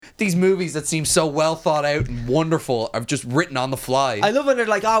these movies that seem so well thought out and wonderful are just written on the fly. I love when they're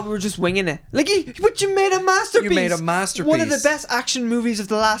like, we were just winging it. Like, but you made a masterpiece. You made a masterpiece. One of the best action movies of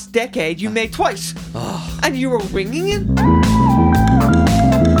the last decade you made twice. And you were winging it?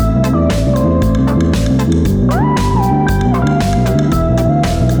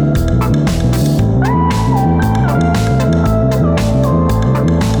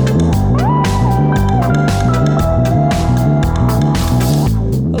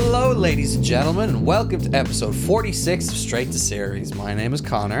 Gentlemen, and welcome to episode 46 of Straight to Series. My name is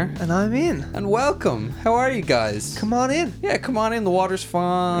Connor. And I'm in. And welcome. How are you guys? Come on in. Yeah, come on in. The water's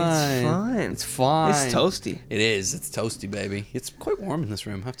fine. It's fine. It's fine. It's toasty. It is. It's toasty, baby. It's quite warm in this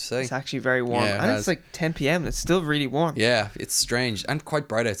room, I have to say. It's actually very warm. Yeah, and it's like 10 p.m. and it's still really warm. Yeah, it's strange. And quite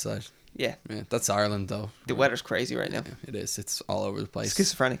bright outside. Yeah. That's Ireland, though. The weather's crazy right now. Yeah, it is. It's all over the place.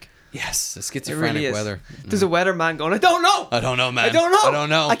 Schizophrenic. Yes, a schizophrenic really weather. There's a weatherman going, I don't know. I don't know, man. I don't know. I don't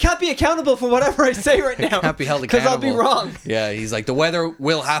know. I can't be accountable for whatever I say right now. Can't be held accountable. Because I'll be wrong. Yeah, he's like, the weather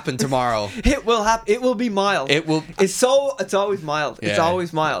will happen tomorrow. It will happen. It will be mild. It will. It's always mild. Yeah, it's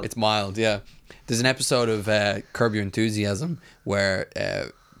always mild. It's mild, yeah. There's an episode of Curb Your Enthusiasm where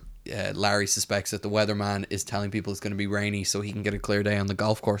Larry suspects that the weatherman is telling people it's going to be rainy so he can get a clear day on the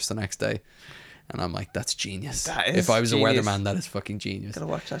golf course the next day. And I'm like, that's genius. That is if I was genius. a weatherman, that is fucking genius. Gotta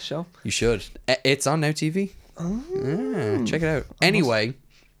watch that show. You should. It's on Now TV. Oh. Yeah, check it out. Anyway,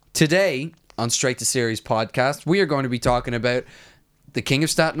 today on Straight to Series podcast, we are going to be talking about The King of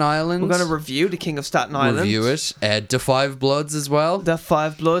Staten Island. We're going to review The King of Staten Island. Review it. The Five Bloods as well. The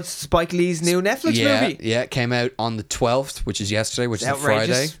Five Bloods, Spike Lee's new Netflix movie. Yeah, it came out on the 12th, which is yesterday, which is a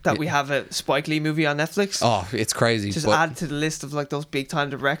Friday. Outrageous that we have a Spike Lee movie on Netflix. Oh, it's crazy. Just but add to the list of like those big time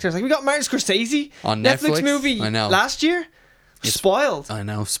directors. Like we got Martin Scorsese on Netflix Netflix movie I know. last year. Spoiled. I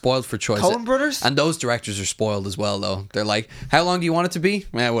know, spoiled for choice. Coen Brothers. And those directors are spoiled as well, though. They're like, how long do you want it to be?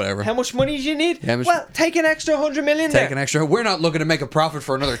 Whatever. How much money do you need? How much- Well, take an extra 100 million there. Take an extra. We're not looking to make a profit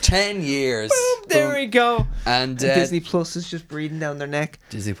for another 10 years. Boom, there Boom. we go. And Disney Plus is just breathing down their neck.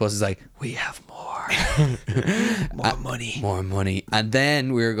 Disney Plus is like, we have more. More money. More money. And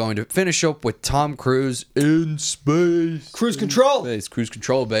then we're going to finish up with Tom Cruise in space. Cruise Control. Space. Cruise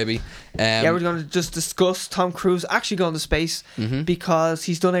Control, baby. Yeah, we're going to just discuss Tom Cruise actually going to space because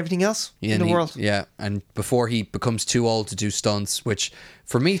he's done everything else in the world. Yeah, and before he becomes too old to do stunts, which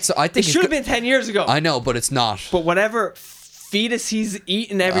for me, I think It should have been 10 years ago. I know, but it's not. But whatever fetus he's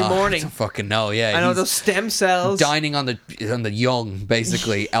eating every I morning. don't fucking know. Yeah, I know he's those stem cells. dining on the young,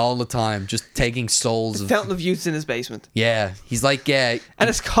 basically all the time, just taking souls of. Fountain of Youth's in his basement. Yeah, he's like, yeah. And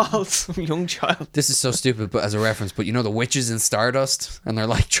it's called Some Young Child. This is so stupid, but as a reference, but you know the witches in Stardust, and they're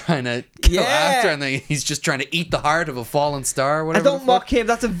like trying to kill after, and he's just trying to eat the heart of a fallen star. Or whatever. I don't mock him.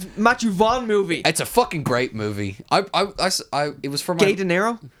 That's a Matthew Vaughn movie. It's a fucking great movie. It was for my Gay De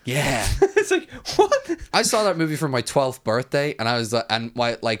Niro. Yeah. It's like what? I saw that movie for my 12th birthday, and I was and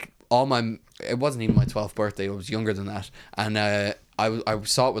my it wasn't even my 12th birthday. I was younger than that, and I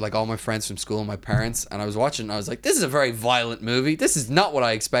saw it with like all my friends from school and my parents, and I was watching and I was like, this is a very violent movie. This is not what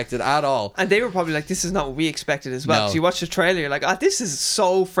I expected at all. And they were probably like, this is not what we expected as well. No. So you watch the trailer, you're like, this is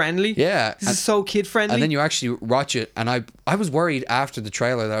so friendly. Yeah. This is so kid friendly. And then you actually watch it, and I was worried after the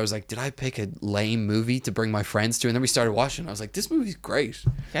trailer that I was like, did I pick a lame movie to bring my friends to? And then we started watching, and I was like, this movie's great.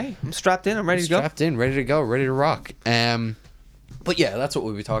 Okay, I'm strapped in. I'm ready to go. Strapped in, ready to go, ready to rock. But yeah, that's what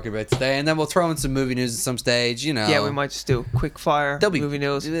we'll be talking about today, and then we'll throw in some movie news at some stage. You know, Yeah, we might just do quick fire movie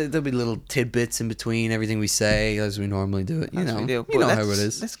news. There'll be little tidbits in between everything we say as we normally do it. You know, We do. you But know how it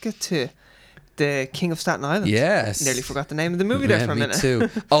is. Let's get to the King of Staten Island. Yes. Nearly forgot the name of the movie there for a minute. Me too.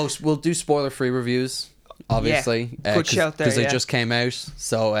 Oh, so we'll do spoiler-free reviews, obviously. Yeah, good shout there, because they yeah. just came out,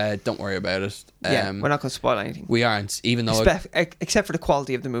 so don't worry about it. Yeah, we're not going to spoil anything. We aren't, even though. Except for the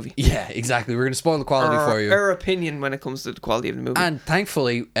quality of the movie. Yeah, exactly. We're going to spoil the quality for you. Our opinion when it comes to the quality of the movie. And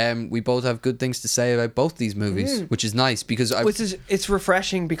thankfully, we boboth have good things to say about both these movies, which is nice because it's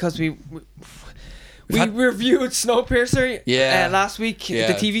refreshing because we reviewed Snowpiercer last week,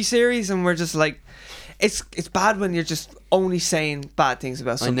 the TV series, and we're just like, it's bad when you're just only saying bad things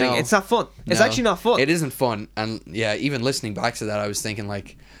about something. It's not fun. It's actually not fun. It isn't fun. And yeah, even listening back to that, I was thinking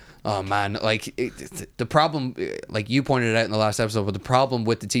like, oh man, like the problem, like you pointed out in the last episode, but the problem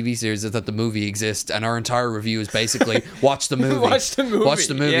with the TV series is that the movie exists, and our entire review is basically watch the movie. Watch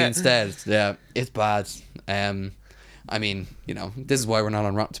the movie instead. Yeah, it's bad. I mean, you know, this is why we're not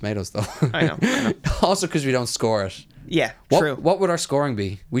on Rotten Tomatoes, though. I know. Also, because we don't score it. Yeah, true. What would our scoring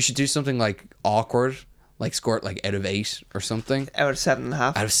be? We should do something like awkward, like score it like out of 8 or something. Out of 7.5.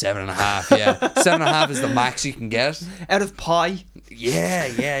 Out of 7.5, yeah. 7.5 is the max you can get. Out of pie.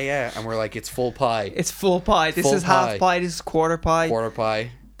 Yeah. And we're like, it's full pie. It's full pie. This Full is pie. half pie. This is quarter pie. Quarter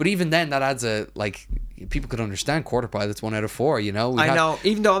pie. But even then, that adds a like. People could understand quarter pie. That's 1 out of 4. You know. I know.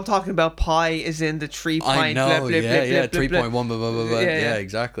 Even though I'm talking about pi is in the 3 point. I know. Blah, blah, yeah. blah, 3.1. blah, Blah, blah, blah, blah. Yeah,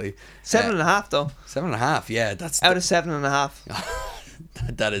 exactly. 7.5 though. 7.5. Yeah, that's out of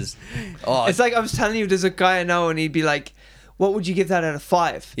 7.5. That is. Oh, it's like I was telling you. There's a guy I know, and he'd be like, "What would you give that out of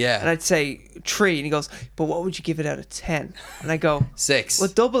 5?" Yeah. And I'd say 3, and he goes, "But what would you give it out of 10?" And I go, 6. Well,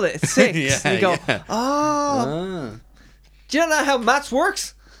 double it. It's 6. Yeah, and you go, yeah. "Oh." Do you know how maths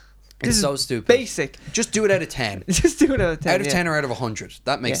works? It's so stupid. Basic. Just do it out of 10. Just do it out of 10. Out of 10 or out of 100.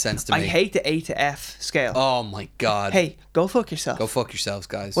 That makes sense to me. I hate the A to F scale. Oh my god. Hey, go fuck yourself. Go fuck yourselves,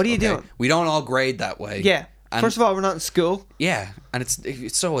 guys. What are you doing? We don't all grade that way. Yeah. And first of all, we're not in school. Yeah, and it's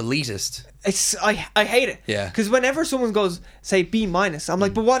so elitist. I hate it. Yeah. Because whenever someone goes, say, B minus, I'm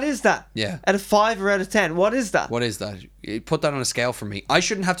like, but what is that? Yeah. Out of 5 or out of 10, what is that? What is that? You put that on a scale for me. I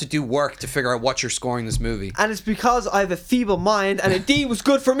shouldn't have to do work to figure out what you're scoring this movie. And it's because I have a feeble mind, and a D was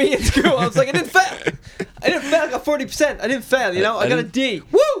good for me in school. I was like, I didn't fail. I got 40%. I didn't fail, you know? I got a D.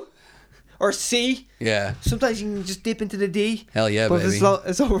 Woo! Or C. Yeah. Sometimes you can just dip into the D. Hell yeah, but baby.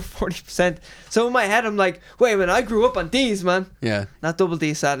 It's over 40%. So in my head, I'm like, wait a minute, I grew up on D's, man. Yeah. Not double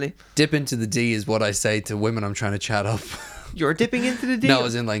D, sadly. Dip into the D is what I say to women I'm trying to chat up. You're dipping into the D? No,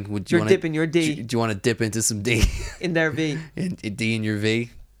 as in like, would you You're dipping your D. Do you want to dip into some D? In their V. in D in your V?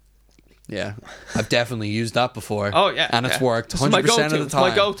 Yeah. I've definitely used that before. Oh, yeah. And it's worked 100% of the time. It's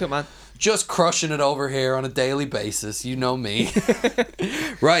my go-to, man. Just crushing it over here on a daily basis. You know me.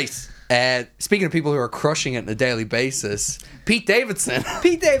 Right. Speaking of people who are crushing it on a daily basis, Pete Davidson.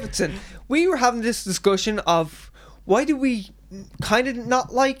 Pete Davidson. We were having this discussion of why do we kind of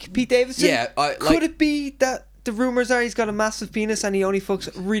not like Pete Davidson? Yeah. Could it be that the rumors are he's got a massive penis and he only fucks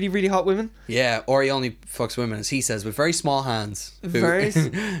really, really hot women? Yeah, or he only fucks women, as he says, with very small hands.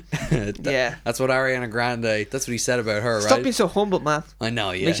 Yeah. That's what Ariana Grande, that's what he said about her, right? Stop being so humble, man. I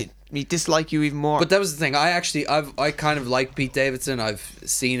know, yeah. Makes me dislike you even more. But that was the thing. I kind of like Pete Davidson. I've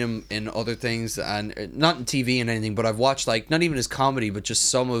seen him in other things, and not in TV and anything, but I've watched, like, not even his comedy, but just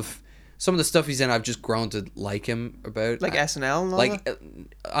some of the stuff he's in. I've just grown to like him about. Like SNL and all like that?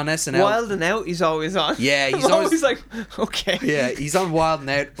 On SNL. Wild and Out, he's always on. Yeah, he's I'm always like, okay. Yeah, he's on Wild and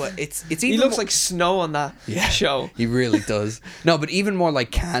Out, but it's even he looks like snow on that show. He really does. No, but even more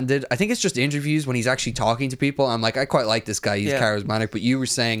like candid. I think it's just interviews when he's actually talking to people. I'm like, I quite like this guy. He's charismatic. But you were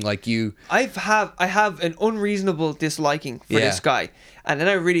saying like you. I have an unreasonable disliking for this guy, and then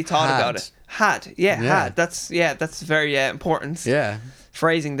I really thought about it. Had. That's very important. Yeah.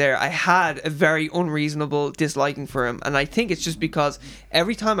 Phrasing there. I had a very unreasonable disliking for him, and I think it's just because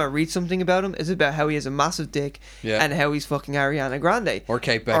every time I read something about him, it's about how he has a massive dick and how he's fucking Ariana Grande or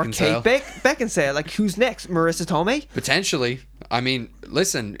Kate Beckinsale. Beckinsale. Like, who's next? Marissa Tomei? Potentially. I mean,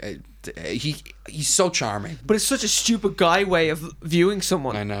 listen, he's so charming. But it's such a stupid guy way of viewing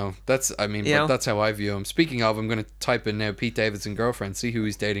someone. I know. But that's how I view him. Speaking of, I'm going to type in now Pete Davidson girlfriend, see who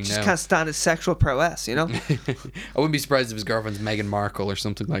he's dating now. Just can't stand his sexual prowess, you know? I wouldn't be surprised if his girlfriend's Meghan Markle or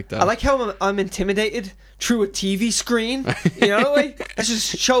something like that. I like how I'm intimidated through a TV screen. You know, like, that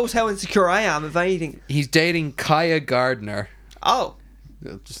just shows how insecure I am, if anything. He's dating Kaya Gardner. Oh.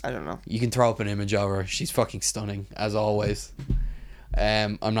 I don't know. You can throw up an image of her. She's fucking stunning, as always.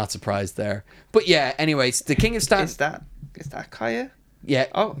 I'm not surprised there. But yeah, anyways, the King of Staten... Is that Kaya? Yeah.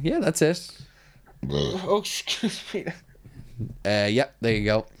 Oh, yeah, that's it. Oh, excuse me. Yeah, there you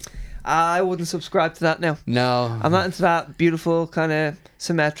go. I wouldn't subscribe to that now. No. I'm not into that beautiful, kind of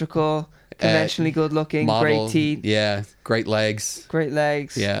symmetrical, conventionally good looking, model, great teeth. Yeah, great legs. Great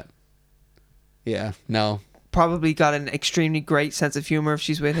legs. Yeah. Yeah, no. Probably got an extremely great sense of humor if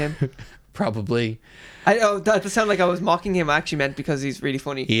she's with him. Probably. That sounded like I was mocking him. I actually meant because he's really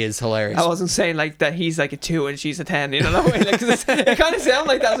funny. He is hilarious. I wasn't saying like that he's like a 2 and she's a 10, you know that way. Like, it kind of sounded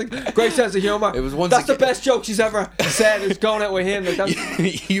like that. I was like, great sense of humor. It was the best joke she's ever said is going out with him.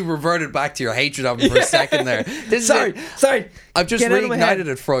 Like, you reverted back to your hatred of him for a second there. Sorry. I've just reignited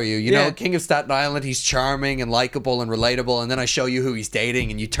it for you. You know, King of Staten Island, he's charming and likable and relatable, and then I show you who he's dating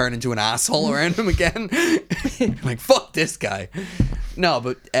and you turn into an asshole around him again. Like, fuck this guy. No,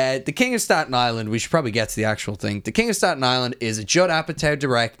 but the King of Staten Island, we should probably get to the actual thing. The King of Staten Island is a Judd Apatow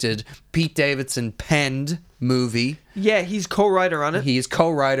directed, Pete Davidson penned movie. Yeah, he's co-writer on it. He is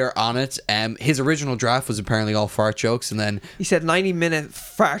co-writer on it. His original draft was apparently all fart jokes, and then he said 90-minute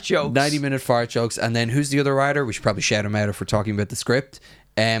fart jokes. 90-minute fart jokes, and then who's the other writer? We should probably shout him out if we're talking about the script.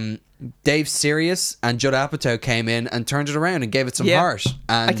 Dave Sirius and Judd Apatow came in and turned it around and gave it some heart.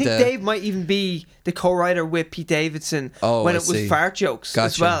 And I think Dave might even be the co-writer with Pete Davidson when it was fart jokes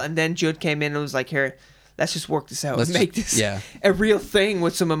as well. And then Judd came in and was like, "Here, let's just work this out Let's and make this yeah. a real thing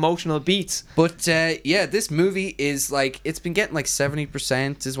with some emotional beats. But yeah, this movie is like, it's been getting like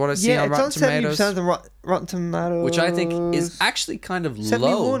 70% is what I see on Rotten Tomatoes. Yeah, it's on 70% of Rotten Tomatoes. Which I think is actually kind of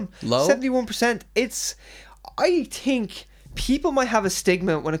 71, low. 71%. I think people might have a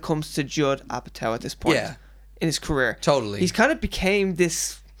stigma when it comes to Judd Apatow at this point in his career. Totally. He's kind of became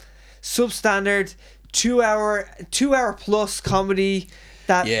this substandard 2 hour plus comedy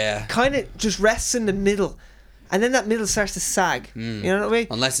that kind of just rests in the middle, and then that middle starts to sag. You know what I mean?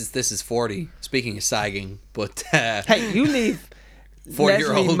 Unless This Is 40. Speaking of sagging, but hey, you leave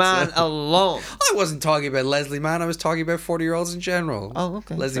 40-year-olds Leslie Mann alone. I wasn't talking about Leslie Mann. I was talking about 40-year-olds in general. Oh,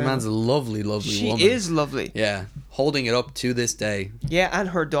 okay. Leslie Mann's a lovely woman. She is lovely. Yeah, holding it up to this day. Yeah, and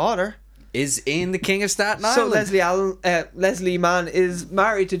her daughter is in The King of Staten Island. So Leslie Mann is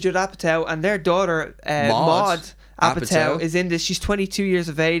married to Judd Apatow, and their daughter Maud Apatow is in this. She's 22 years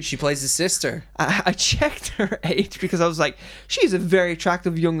of age. She plays his sister. I checked her age because I was like, she's a very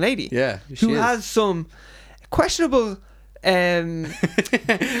attractive young lady. Yeah, who has some questionable I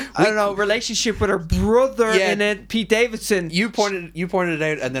don't know, relationship with her brother in it, Pete Davidson. You pointed it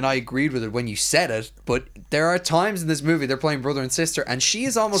out, and then I agreed with it when you said it. But there are times in this movie they're playing brother and sister, and she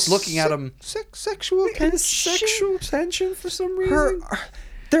is almost looking at him sexual tension for some reason.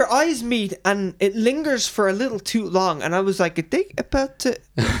 Their eyes meet, and it lingers for a little too long. And I was like,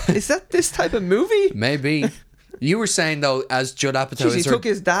 is that this type of movie? Maybe. You were saying, though, as Judd Apatow... He took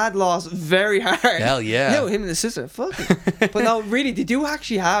his dad loss very hard. Hell yeah. No, him and the sister, fucking. But no, really, they do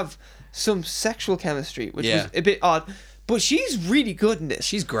actually have some sexual chemistry, which was a bit odd. But she's really good in this.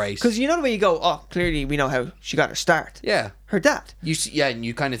 She's great. Because you know the way you go, oh, clearly we know how she got her start. Yeah. Her dad. And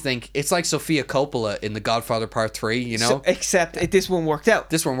you kind of think, it's like Sofia Coppola in The Godfather Part 3, you know? So, except this one worked out.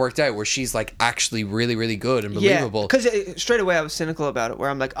 This one worked out, where she's, like, actually really, really good and believable. Because straight away I was cynical about it,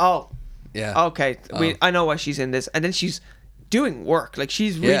 where I'm like, oh... Yeah. Okay, I know why she's in this. And then she's doing work. Like,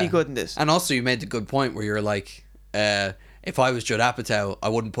 she's really good in this. And also, you made the good point where you're like, if I was Judd Apatow, I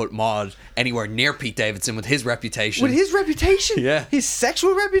wouldn't put Maud anywhere near Pete Davidson with his reputation. With his reputation? Yeah. His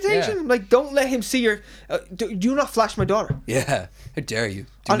sexual reputation? Yeah. Like, don't let him see your... do not flash my daughter. Yeah. How dare you?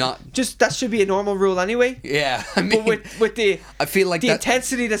 Do not... Just, that should be a normal rule anyway. Yeah. I mean... But with the... I feel like the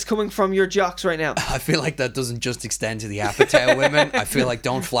intensity that's coming from your jocks right now. I feel like that doesn't just extend to the Apatow women. I feel like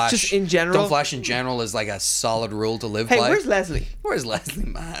don't flash... Just in general? Don't flash in general is like a solid rule to live by. Hey, where's Leslie? Where's Leslie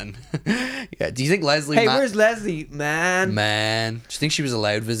Mann? Yeah, do you think Leslie Mann... Hey, where's Leslie Mann? Man. Do you think she was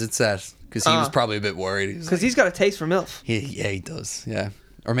allowed visit set? Because he was probably a bit worried. Because he's got a taste for MILF. Yeah, he does. Yeah.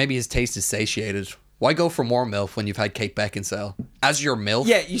 Or maybe his taste is satiated. Why go for more MILF when you've had Kate Beckinsale as your MILF?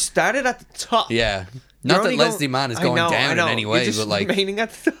 Yeah, you started at the top. Yeah. Not that Leslie Mann is going down in any way, you're just but like remaining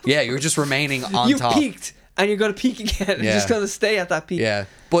at the top. Yeah, you're just remaining on top. You peaked, and you're going to peak again. You're just going to stay at that peak. Yeah,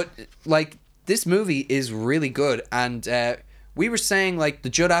 but like this movie is really good, and we were saying like the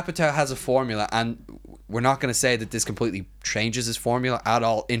Judd Apatow has a formula, and we're not going to say that this completely changes his formula at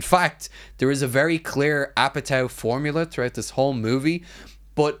all. In fact, there is a very clear Apatow formula throughout this whole movie,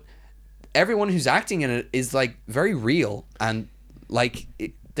 but everyone who's acting in it is like very real, and like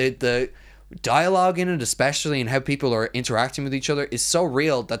the dialogue in it, especially, and how people are interacting with each other, is so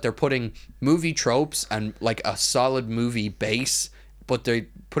real that they're putting movie tropes and like a solid movie base, but they're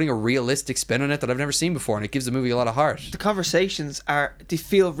putting a realistic spin on it that I've never seen before, and it gives the movie a lot of heart. The conversations they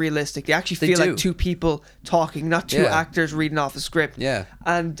feel realistic. They actually feel like two people talking, not two actors reading off a script. Yeah.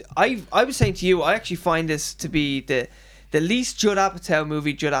 And I was saying to you, I actually find this to be the least Judd Apatow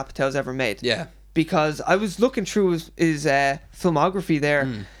movie Judd Apatow's ever made. Yeah. Because I was looking through his filmography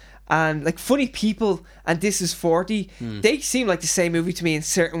there, and like Funny People and This Is 40, they seem like the same movie to me in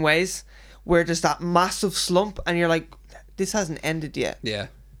certain ways, where there's that massive slump, and you're like, this hasn't ended yet. Yeah.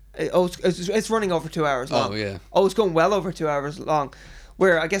 It's running over 2 hours long. Oh, yeah. Oh, it's going well over 2 hours long.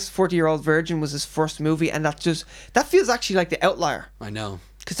 Where I guess 40-Year-Old Virgin was his first movie, and that feels actually like the outlier. I know.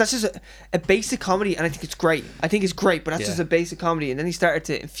 Because that's just a basic comedy, and I think it's great. But that's just a basic comedy. And then he started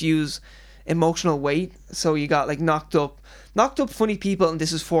to infuse emotional weight. So you got like Knocked Up, Funny People, and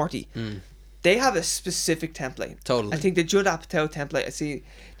This Is 40. They have a specific template. Totally. I think the Judd Apatow template, I see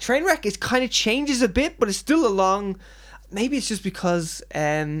Trainwreck, it kind of changes a bit, but it's still along. Maybe it's just because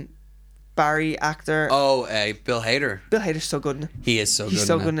Barry actor. Oh, Bill Hader. Bill Hader's so good in it. He is so good. He's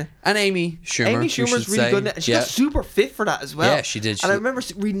so good in it. And Amy Schumer. Amy Schumer's really good in it. And she got super fit for that as well. Yeah, she did. And I remember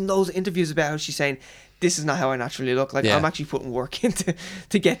reading those interviews about how she's saying, "This is not how I naturally look. Like I'm actually putting work into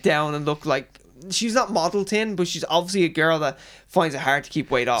to get down and look like she's not model thin, but she's obviously a girl that finds it hard to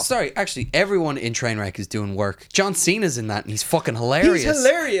keep weight off. Sorry, actually, everyone in Trainwreck is doing work. John Cena's in that, and he's fucking hilarious. He's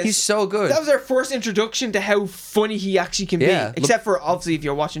hilarious. He's so good. That was our first introduction to how funny he actually can Yeah. be. Except for, obviously, if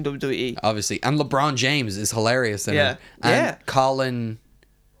you're watching WWE. Obviously. And LeBron James is hilarious in Yeah. it. And Yeah.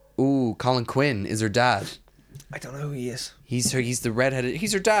 Colin Quinn is her dad. I don't know who he is. He's the redheaded.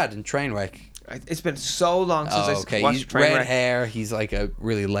 He's her dad in Trainwreck. It's been so long since Oh, okay. I watched He's Trainwreck. red hair. He's like a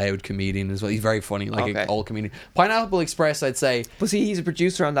really loud comedian as well. He's very funny, like Okay. an old comedian. Pineapple Express, I'd say. But see, he's a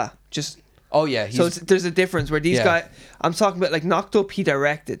producer on that. Just Oh yeah. so there's a difference where these Yeah. guys. I'm talking about like Knocked Up. He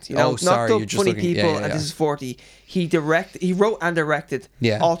directed. You know, Oh, sorry, Knocked you're Up, just Funny looking- yeah, People, yeah, and yeah. This Is 40. He wrote and directed.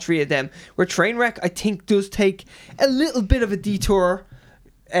 Yeah. All three of them. Where Trainwreck, I think, does take a little bit of a detour,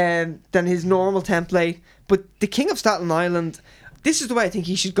 than his normal template. But The King of Staten Island, this is the way I think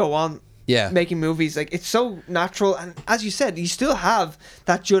he should go on. Yeah. Making movies, like, it's so natural, and as you said, you still have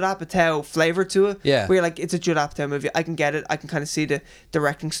that Judd Apatow flavor to it. Yeah. Where you're like, it's a Judd Apatow movie. I can get it. I can kind of see the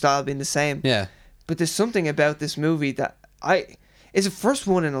directing style being the same. Yeah. But there's something about this movie that it's the first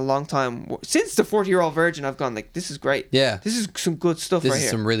one in a long time since The 40-Year-Old Virgin. I've gone like, this is great. Yeah. This is some good stuff This right is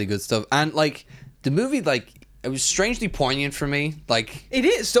here. some really good stuff. And like the movie, like it was strangely poignant for me. Like It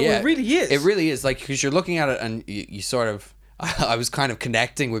is. So yeah, it really is. It really is. Like because you're looking at it and you sort of. I was kind of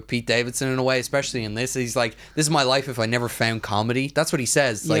connecting with Pete Davidson in a way, especially in this. He's like, "This is my life if I never found comedy." That's what he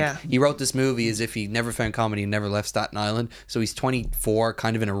says. Like Yeah. he wrote this movie as if he never found comedy and never left Staten Island. So he's 24,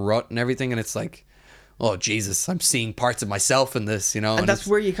 kind of in a rut and everything. And it's like, oh Jesus, I'm seeing parts of myself in this, you know. And that's it's-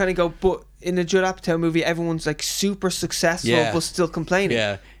 where you kind of go, but in the Judd Apatow movie, everyone's like super successful, Yeah. but still complaining.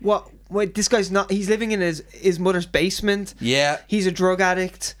 Yeah. What? Wait, this guy's not. He's living in his mother's basement. Yeah. He's a drug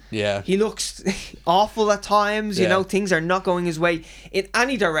addict. Yeah. He looks awful at times. You Yeah. know, things are not going his way in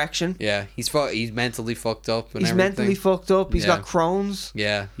any direction. Yeah, he's mentally fucked up and He's everything. mentally fucked up. He's Yeah. got Crohn's.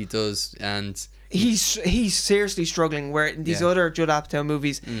 Yeah, he does, and He's seriously struggling. Where in these Yeah. other Judd Apatow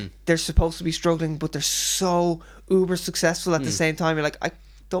movies, they're supposed to be struggling, but they're so uber successful at the same time. You're like, I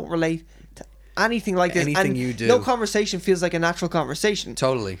don't relate to anything like this. Anything and you do. no conversation feels like a natural conversation.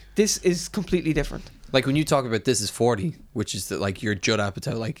 totally. This is completely different. Like when you talk about This Is 40, which is like your Judd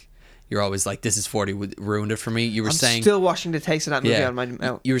Apatow, like you're always like This Is 40 ruined it for me. You were I'm saying, still watching the taste of that movie yeah, on my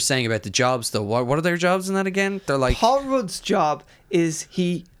mouth. you were saying about the jobs though. What are their jobs in that again? They're like, Paul Rudd's job is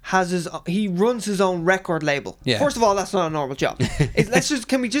he runs his own record label. Yeah. First of all, that's not a normal job.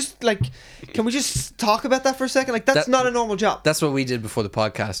 Can we just talk about that for a second? Like that's That- not a normal job. that's what we did before the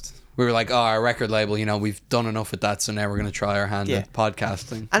podcast. We were like, oh, our record label, you know, we've done enough with that, so now we're going to try our hand Yeah. at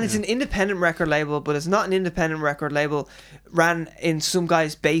podcasting. And it's an independent record label, but it's not an independent record label ran in some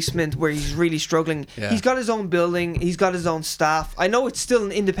guy's basement where he's really struggling. Yeah. He's got his own building. He's got his own staff. I know it's still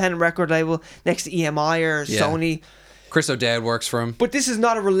an independent record label next to EMI or Yeah. Sony, Chris O'Dowd works for him. but this is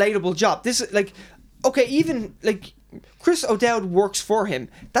not a relatable job. This is like, okay, even like Chris O'Dowd works for him.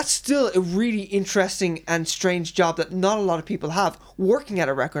 That's still a really interesting and strange job that not a lot of people have, working at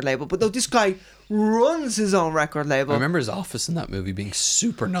a record label. But though this guy runs his own record label. I remember his office in that movie being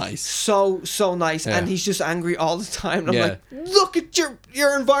super nice. So nice, Yeah. and he's just angry all the time. And I'm Yeah. like, look at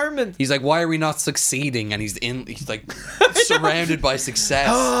your environment. He's like, why are we not succeeding? And he's like surrounded by success.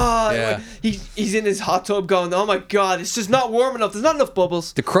 Ah, Yeah. he's in his hot tub going, oh my god, it's just not warm enough. There's not enough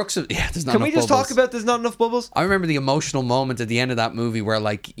bubbles. The crux of there's not Can enough we just bubbles. talk about there's not enough bubbles? I remember the emotional moment at the end of that movie where,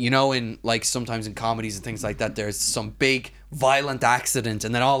 like, you know, in like sometimes in comedies and things like that, there's some big violent accident,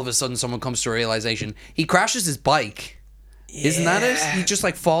 and then all of a sudden someone comes to a realization. He crashes his bike. Isn't that it? He just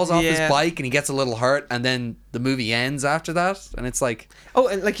like falls off his Yeah. bike and he gets a little hurt, and then the movie ends after that, and it's like, Oh,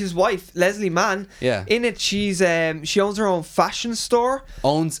 and like his wife, Leslie Mann. Yeah. In it, she owns her own fashion store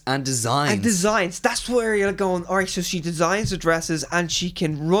owns and designs. and designs. That's where you're going. All right, so she designs the dresses and she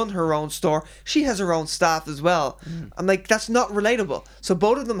can run her own store. She has her own staff as well. I'm like, that's not relatable. So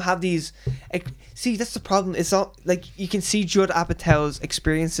both of them have these. See, that's the problem. It's all like you can see Judd Apatow's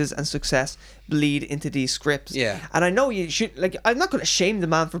experiences and success bleed into these scripts. Yeah. And I know you should like. I'm not going to shame the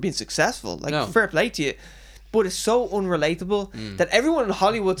man for being successful. Like, No. fair play to you. But it's so unrelatable that everyone in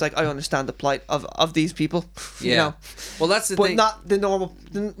Hollywood's like, I understand the plight of these people. Yeah. You know? Well, that's the But thing. not the normal.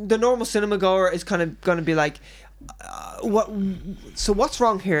 The normal cinema goer is kind of going to be like, what? So what's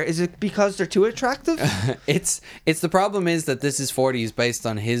wrong here? Is it because they're too attractive? It's the problem is that This Is 40 is based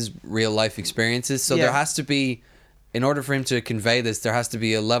on his real life experiences, so Yeah. there has to be, in order for him to convey this, there has to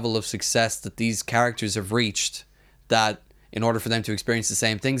be a level of success that these characters have reached, that in order for them to experience the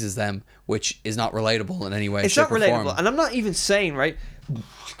same things as them, which is not relatable in any way, It's shape, not or relatable, form. and I'm not even saying right.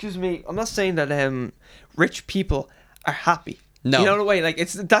 Excuse me. I'm not saying that rich people are happy. No. You know the way, like,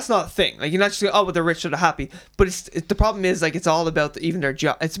 that's not a thing. Like, you're not just going, oh, well, they're rich, so they're happy. But the problem is, like, it's all about even their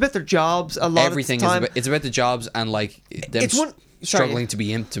job. It's about their jobs a lot Everything of the time. it's about the jobs and like them struggling to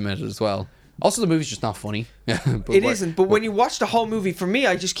be intimate as well. Also, the movie's just not funny. It isn't. But when you watch the whole movie, for me,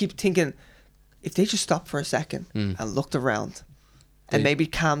 I just keep thinking, if they just stopped for a second and looked around and maybe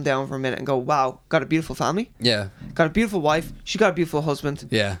calmed down for a minute and go, wow, got a beautiful family. Yeah. Got a beautiful wife. She got a beautiful husband.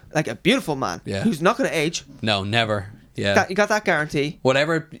 Yeah. Like a beautiful man. Yeah. Who's not going to age. No, never. Yeah. You got that guarantee.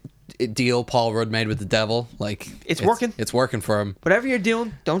 Whatever deal Paul Rudd made with the devil, like it's working. It's working for him. Whatever you're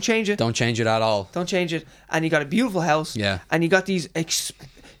doing, don't change it. Don't change it at all. Don't change it. And you got a beautiful house. Yeah. And you got these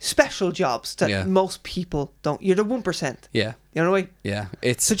special jobs that most people don't. You're the 1%. Yeah. You know the way? Yeah.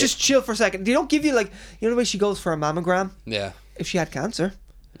 So just chill for a second. They don't give you, like, you know the way she goes for a mammogram? Yeah. If she had cancer.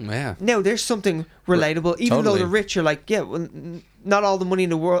 Yeah. No, there's something relatable. Even though the rich are like, yeah, well, not all the money in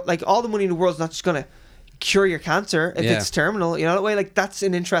the world. Like, all the money in the world's not just gonna cure your cancer if it's terminal. You know that way. Like, that's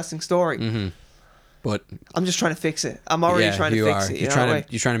an interesting story. Mm-hmm. But I'm just trying to fix it. I'm already trying to fix it.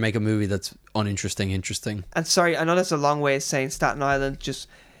 You're trying to make a movie that's interesting. And sorry, I know that's a long way of saying Staten Island just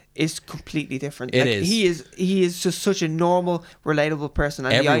is completely different. It is. He is just such a normal, relatable person,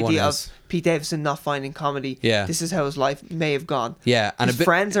 and Everyone the idea is. of Pete Davidson not finding comedy. Yeah. This is how his life may have gone. Yeah, and his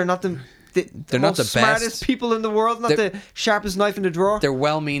friends are not they're not the smartest best people in the world, not the sharpest knife in the drawer. They're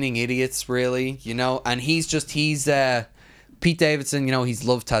well-meaning idiots, really, you know. And he's Pete Davidson. You know, he's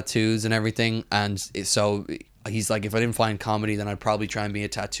loved tattoos and everything, and so he's like, if I didn't find comedy, then I'd probably try and be a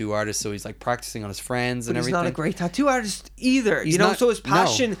tattoo artist. So he's like practicing on his friends and everything. He's not a great tattoo artist either. He's you know, not, so his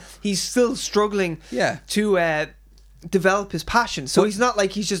passion, he's still struggling to develop his passion. So he's not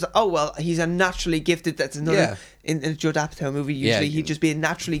like he's just, oh, well, he's a naturally gifted, that's another, in a Judd Apatow movie, usually he'd just be a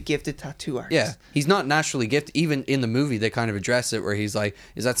naturally gifted tattoo artist. Yeah, he's not naturally gifted. Even in the movie, they kind of address it where he's like,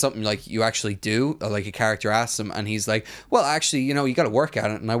 is that something like you actually do? Or like a character asks him, and he's like, well, actually, you know, you got to work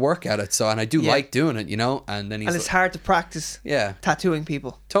at it, and I work at it, and I do like doing it, you know? And then he's and it's hard to practice tattooing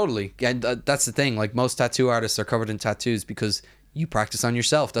people. Totally. And that's the thing, like most tattoo artists are covered in tattoos because you practice on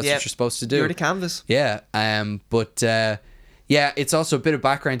yourself. That's what you're supposed to do. You're the canvas. Yeah. Yeah, it's also a bit of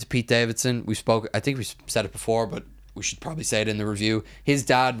background to Pete Davidson. I think we said it before, but we should probably say it in the review. His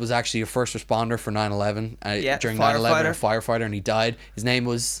dad was actually a first responder for 9/11 during 9/11, a firefighter, and he died. His name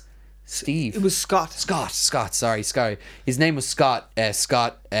was Steve. It was Scott. Sorry. His name was Scott.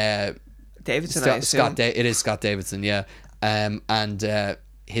 Scott Davidson. It is Scott Davidson. Yeah. And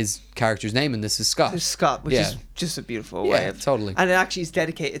his character's name in this is Scott. It's Scott, which is just a beautiful way of... totally. And it actually is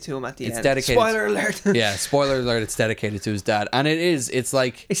dedicated to him at the end. It's dedicated. Spoiler alert. Yeah, spoiler alert, it's dedicated to his dad. And it's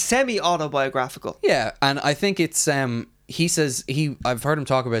like... It's semi-autobiographical. Yeah, and I think it's... he says... I've heard him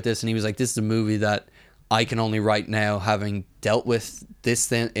talk about this, and he was like, this is a movie that I can only write now having dealt with this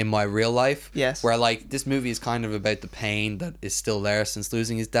thing in my real life. Yes. Where, like, this movie is kind of about the pain that is still there since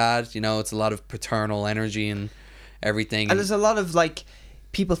losing his dad. You know, it's a lot of paternal energy and everything. And there's a lot of, like...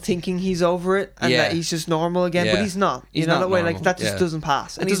 people thinking he's over it and that he's just normal again, but he's not. You know that way, like that just doesn't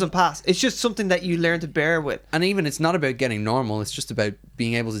pass. It doesn't pass. It's just something that you learn to bear with. And even it's not about getting normal. It's just about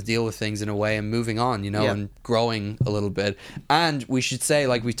being able to deal with things in a way and moving on, you know, and growing a little bit. And we should say,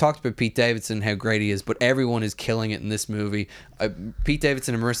 like we talked about Pete Davidson, how great he is, but everyone is killing it in this movie. Pete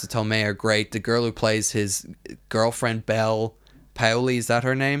Davidson and Marissa Tomei are great. The girl who plays his girlfriend, Belle Powley, is that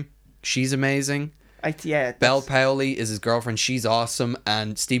her name? She's amazing. Belle Powley is his girlfriend. She's awesome.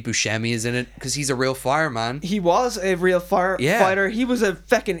 And Steve Buscemi is in it because he's a real fireman. He was a real fighter. He was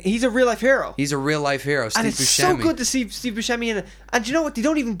he's a real life hero. He's a real life hero. Steve and it's Buscemi. So good to see Steve Buscemi in it. And you know what? They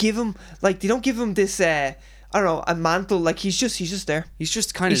don't even give him this I don't know, a mantle. Like he's just there. He's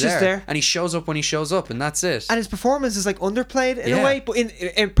just kind of there. And he shows up when he shows up, and that's it. And his performance is like underplayed in a way, but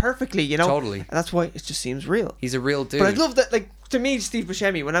in perfectly, you know. Totally. And that's why it just seems real. He's a real dude. But I love that, like, to me, Steve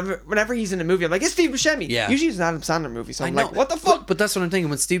Buscemi, whenever he's in a movie, I'm like, it's Steve Buscemi. Yeah. Usually it's an Adam Sandler movie, so I'm like, what the fuck? But that's what I'm thinking.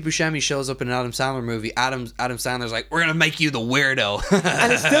 When Steve Buscemi shows up in an Adam Sandler movie, Adam Sandler's like, we're gonna make you the weirdo.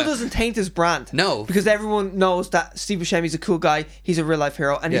 And it still doesn't taint his brand. No. Because everyone knows that Steve Buscemi's a cool guy, he's a real life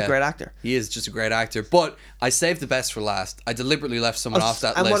hero, and he's a great actor. He is just a great actor. But I saved the best for last. I deliberately left someone off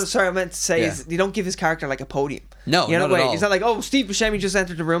that list. What I meant to say is, you don't give his character like a podium. No, not at all. It's not like, oh, Steve Buscemi just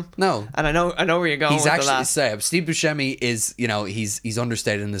entered the room. No. And I know where you're going. He's actually Steve Buscemi is, you know, he's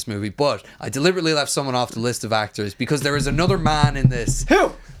understated in this movie, but I deliberately left someone off the list of actors because there is another man in this.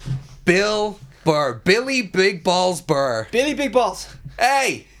 Who? Bill Burr. Billy Big Balls Burr. Billy Big Balls.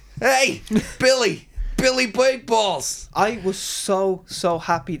 Hey, Billy Billy Big Balls. I was so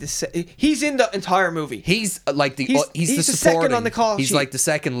happy to say he's in the entire movie. He's like the he's the second supporting. on the call He's sheet. like the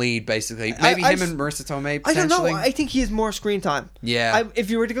second lead, basically. Maybe him and Marissa Tomei. I don't know. potentially. I think he has more screen time. Yeah. If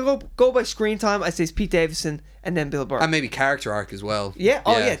you were to go by screen time, I'd say it's Pete Davidson and then Bill Burr. And maybe character arc as well. Yeah.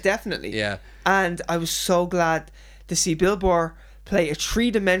 Oh yeah, definitely. Yeah. And I was so glad to see Bill Burr play a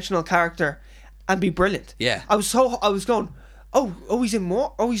 3-dimensional character and be brilliant. Yeah. I was going, he's in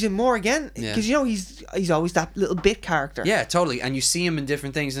more. Oh, he's in more again. Because he's always that little bit character. Yeah, totally. And you see him in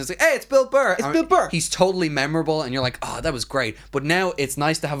different things, and it's like, hey, it's Bill Burr. It's Bill Burr. He's totally memorable, and you're like, oh, that was great. But now it's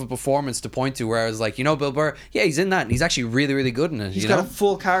nice to have a performance to point to where I was like, Bill Burr, yeah, he's in that, and he's actually really, really good in it. He's got a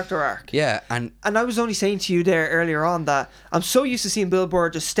full character arc. Yeah, and I was only saying to you there earlier on that I'm so used to seeing Bill Burr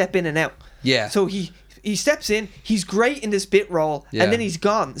just step in and out. Yeah. So he steps in, he's great in this bit role, Yeah. and then he's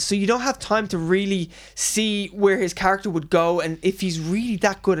gone. So you don't have time to really see where his character would go and if he's really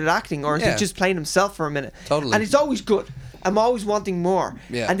that good at acting or is Yeah. he just playing himself for a minute. Totally. And it's always good. I'm always wanting more.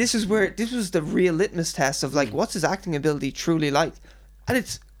 Yeah. And this was the real litmus test of like, what's his acting ability truly like? And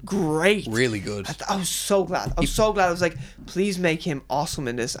it's great. really good. I was so glad. I was like, please make him awesome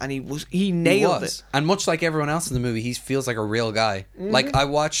in this. And he nailed it. And much like everyone else in the movie, he feels like a real guy. Like I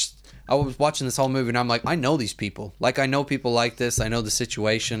was watching this whole movie and I'm like, I know these people. Like I know people like this. I know the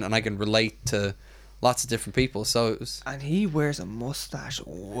situation, and I can relate to lots of different people. So it was. And he wears a mustache.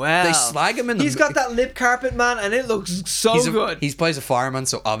 Well, They slag him in the. He's got that lip carpet, man, and it looks so good. He plays a fireman,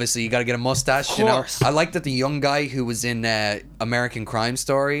 so obviously you got to get a mustache. Of course. I like that the young guy who was in American Crime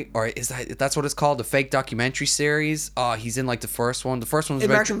Story, or that's what it's called, the fake documentary series. Oh, he's in like the first one. The first one was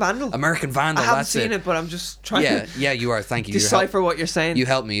American Vandal. American Vandal. I haven't that's seen it, but I'm just trying Yeah, to you are. Thank you. decipher what you're saying. You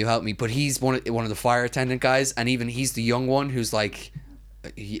helped me. But he's one of the fire attendant guys, and even he's the young one who's like,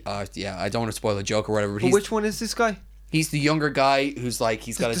 I don't want to spoil the joke or whatever. But which one is this guy? He's the younger guy who's like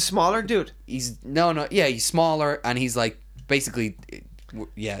he's got The smaller dude. He's he's smaller, and he's like basically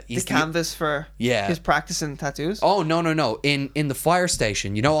he's The canvas for his practicing tattoos. Oh no! In the fire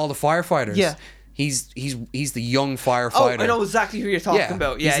station, all the firefighters. Yeah. He's the young firefighter. Oh, I know exactly who you're talking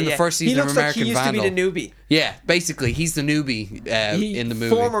about. Yeah, he's in the first season he of looks American like he used Vandal. to be the newbie. Yeah, basically he's the newbie in the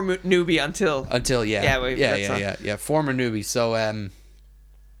movie. Former newbie until former newbie. So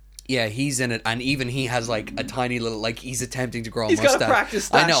he's in it, and even he has like a tiny little, like he's attempting to grow a mustache. He's got a practice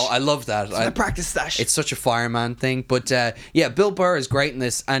stash. I know, I love that. He's got a practice stash. It's such a fireman thing, but Bill Burr is great in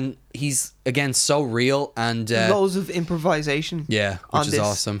this, and he's again so real and loads of improvisation. Yeah, which is this.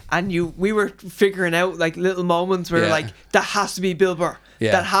 awesome. And we were figuring out like little moments where like that has to be Bill Burr.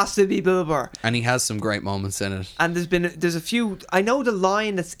 Yeah. That has to be Bill Burr. And he has some great moments in it. And there's a few. I know the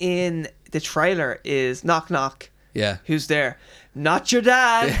line that's in the trailer is "knock knock." Yeah. Who's there? Not your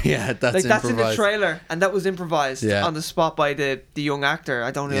dad. Yeah, that's like that's in the improvised. trailer, and that was improvised on the spot by the young actor.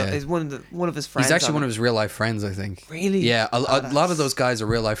 I don't know. Yeah. Is one of his friends. He's actually one of his real life friends, I think. Really? Yeah, a lot of those guys are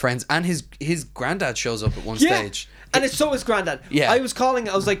real life friends, and his granddad shows up at one stage. And it's so his granddad. Yeah. I was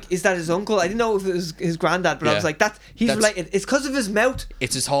like, is that his uncle? I didn't know if it was his granddad, but I was like, he's related. It's because of his mouth.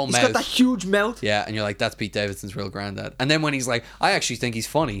 It's his whole He's mouth. got that huge mouth. Yeah, and you're like, that's Pete Davidson's real granddad. And then when he's like, I actually think he's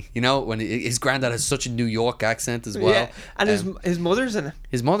funny, when his granddad has such a New York accent as well. Yeah, and his mother's in it.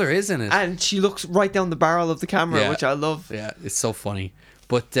 His mother is in it. And she looks right down the barrel of the camera, which I love. Yeah, it's so funny.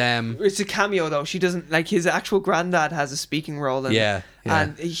 But it's a cameo though. She doesn't like his actual granddad has a speaking role in it.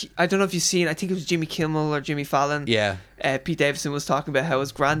 And I don't know if you've seen. I think it was Jimmy Kimmel or Jimmy Fallon. Yeah. Pete Davidson was talking about how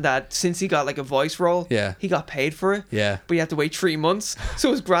his granddad, since he got like a voice role, he got paid for it. Yeah. But he had to wait 3 months.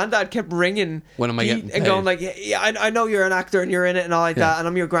 So his granddad kept ringing. When am I getting paid? And going like, I know you're an actor and you're in it and all like that, and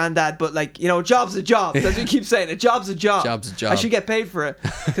I'm your granddad, but like, job's a job. That's what he keeps saying. A job's a job. Job's a job. I should get paid for it.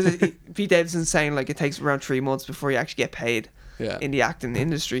 Because Pete Davidson's saying like it takes around 3 months before you actually get paid. In the acting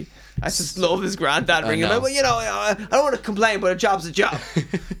industry. I just love his granddad ringing. Like, well, I don't want to complain, but a job's a job.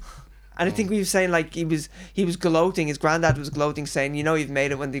 And I think we were saying like he was gloating. His granddad was gloating, saying, "You've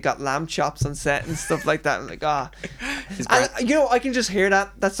made it," when they got lamb chops on set and stuff like that. I'm like, I can just hear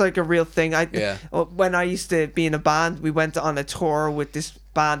that. That's like a real thing. When I used to be in a band, we went on a tour with this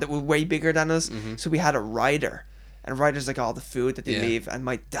band that was way bigger than us. Mm-hmm. So we had a rider. And riders like all the food that they leave, and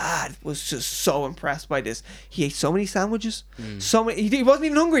my dad was just so impressed by this. He ate so many sandwiches, so many. He wasn't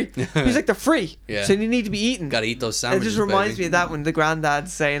even hungry. He was like, they're free, so they need to be eaten. Gotta eat those sandwiches. It just reminds me of that when the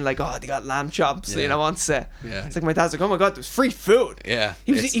granddad's saying like, "Oh, they got lamb chops," on set. Yeah. It's like my dad's like, "Oh my god, there's free food." Yeah.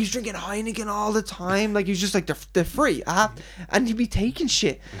 He was drinking Heineken all the time. Like he was just like, they're free. And he'd be taking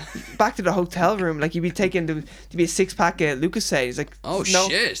shit back to the hotel room. Like he'd be taking to be a 6-pack of Lucozade. He's like, "Oh no,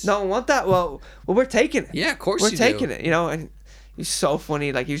 shit, no, I want that." Well, we're taking it. Yeah, of course we're you taking do. it. And he's so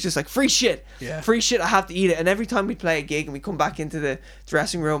funny. Like he was just like, free shit. Free shit. I have to eat it. And every time we play a gig and we come back into the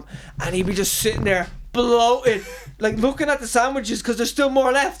dressing room, and he'd be just sitting there bloated, like looking at the sandwiches because there's still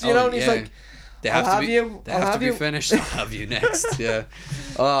more left, you know. And he's like, they I'll have to have be, you, they I'll have to have be you. finished. I'll have you next. Yeah.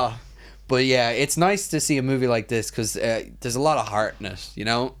 But yeah, it's nice to see a movie like this because there's a lot of heart in it, you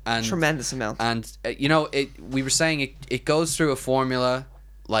know, and Tremendous amount. And you know, we were saying it goes through a formula.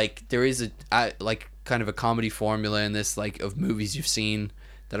 Like there is a like kind of a comedy formula in this, like of movies you've seen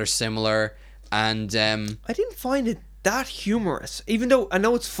that are similar, and I didn't find it that humorous, even though I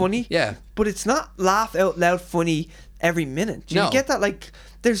know it's funny. Yeah. But it's not laugh out loud funny every minute. Do you No. get that? Like,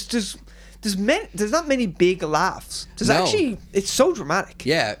 there's not many big laughs. There's No. actually, it's so dramatic.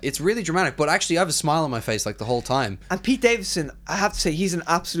 yeah, it's really dramatic. But actually, I have a smile on my face like the whole time. And Pete Davidson, I have to say, he's an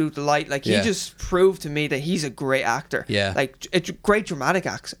absolute delight. Like, he Yeah. just proved to me that he's a great actor. Yeah. Like, a great dramatic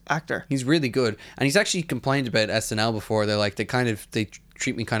actor. He's really good, and he's actually complained about SNL before. They're like they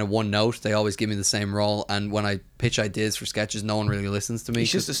treat me kind of one note. They always give me the same role, and when I pitch ideas for sketches, no one really listens to me.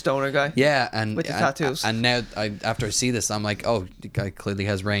 He's just a stoner guy. yeah, and with the tattoos. And now, after I see this, I'm like, oh, the guy clearly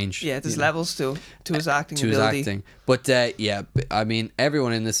has range. Yeah, there's you know, levels to his acting to his ability. acting. But yeah, I mean,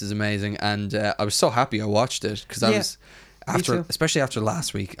 everyone in this is amazing, and I was so happy I watched it because I Yeah, was after, too. especially after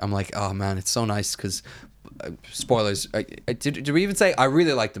last week. I'm like, oh man, it's so nice because. Spoilers. Did we even say I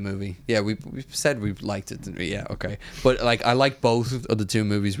really liked the movie? Yeah, we said we liked it. Yeah, okay. But like, I like both of the two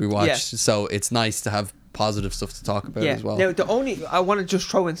movies we watched, Yeah. so it's nice to have positive stuff to talk about Yeah. as well. Now, I want to just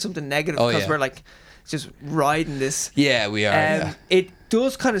throw in something negative Oh, because yeah. we're like just riding this. Yeah, we are. Yeah. It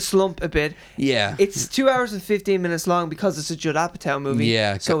does kind of slump a bit. Yeah. It's 2 hours and 15 minutes long because it's a Judd Apatow movie.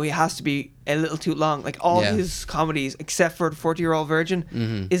 Yeah. So he has to be a little too long. Like all Yeah. his comedies, except for the 40-Year-Old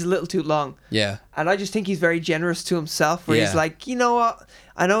Virgin, is a little too long. Yeah. And I just think he's very generous to himself, where he's Yeah. like, you know what?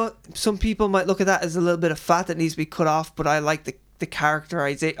 I know some people might look at that as a little bit of fat that needs to be cut off, but I like the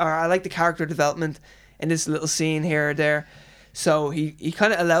characterization, or I like the character development in this little scene here or there. So he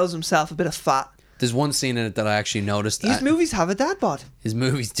kind of allows himself a bit of fat. There's one scene in it that I actually noticed. His movies have a dad bod. His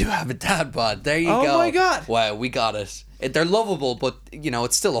movies do have a dad bod. There you Oh go. my God. Wow, we got it. They're lovable, but you know,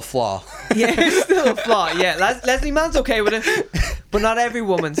 it's still a flaw. Yeah, it's still a flaw. Yeah, Leslie Mann's okay with it, but not every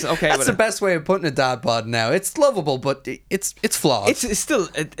woman's okay That's with the it. best way of putting a dad bod now. It's lovable, but it's flawed. It's still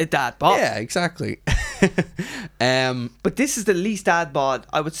a dad bod. yeah, exactly. But this is the least dad bod,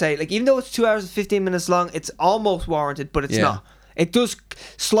 I would say. Like, even though it's 2 hours and 15 minutes long, it's almost warranted, but it's Yeah. not. It does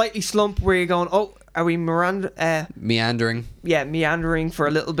slightly slump where you're going, oh, are we Meandering. meandering for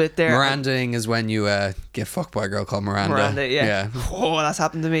a little bit there. Mirandaing is when you get fucked by a girl called Miranda. Miranda, yeah. Oh, that's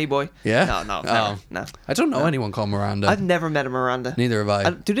happened to me, boy. Yeah? No, Oh. never. No. I don't know anyone called Miranda. I've never met a Miranda. Neither have I.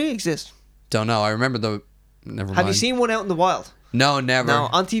 Do they exist? Don't know. I remember the. Never mind. Have you seen one out in the wild? No, never. No,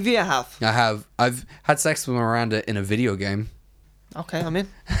 on TV I have. I have. I've had sex with Miranda in a video game. Okay, I'm in.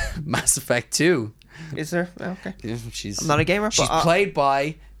 Mass Effect 2. Is there? Okay. Yeah, she's. I'm not a gamer, She's but played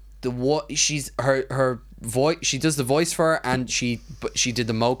by she's her voice. She does the voice for her, and she did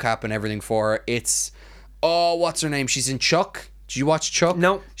the mocap and everything for her. It's what's her name? She's in Chuck. Did you watch Chuck?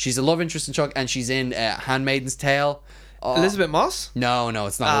 No. She's a love interest in Chuck, and she's in Handmaiden's Tale. Elizabeth Moss? No,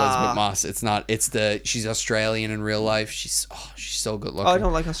 it's not Elizabeth Moss. It's not. It's she's Australian in real life. She's so good looking. Oh, I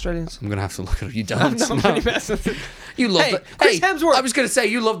don't like Australians. I'm gonna have to look at her. You don't. No, I'm really messing with it. You love Hey, the Chris Hemsworth. I was gonna say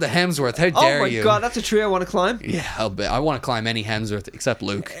you love the Hemsworth. How Oh dare my you? god, that's a tree I want to climb. Yeah, I want to climb any Hemsworth except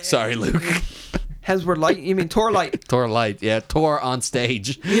Luke. Sorry, Luke. Hemsworth Light? You mean Thor Light? Thor light, yeah, Thor on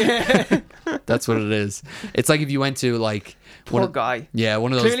stage. Yeah. That's what it is. It's like if you went to like Poor guy. Yeah,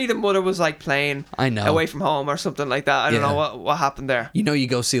 one of those. Clearly the mother was like playing I know. away from home or something like that. I don't Yeah. know what happened there. You know, you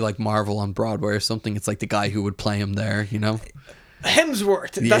go see like Marvel on Broadway or something. It's like the guy who would play him there. You know,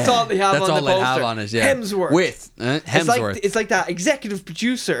 Hemsworth. That's Yeah, all they have that's on all the they poster. have on it. Yeah, Hemsworth. with Hemsworth. It's like that executive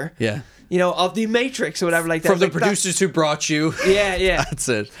producer, yeah, you know, of the Matrix or whatever like that. from the Like that- producers who brought you. Yeah. That's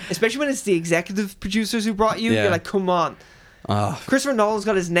it. Especially when it's the executive producers who brought you. Yeah. You're like, come on. Christopher Nolan's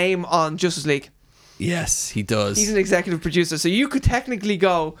got his name on Justice League. Yes, he does. He's an executive producer, so you could technically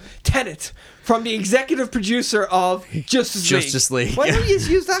go Tenet from the executive producer of Justice League. Why don't you just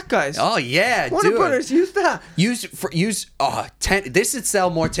use that, guys? Oh yeah, Warner do Brothers, use that. Use this would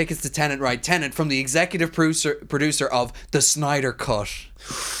sell more tickets to Tenet, right? Tenet from the executive producer of the Snyder Cut,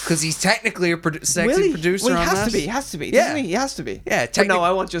 because he's technically a executive producer. Well, he on has that. to be. He has to be. Yeah. Doesn't he? He has to be. Yeah, But no,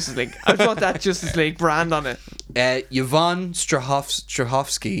 I want Justice League. I just want that Justice League brand on it. Yvonne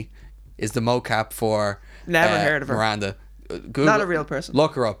Strahovski is the mocap for Never heard of her. Miranda. Google, Not a real person.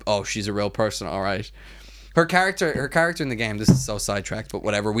 Look her up. Oh, she's a real person. All right. Her character in the game. This is so sidetracked, but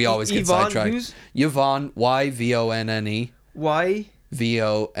whatever. We always get Yvonne sidetracked. who's? Yvonne Yvonne. Why?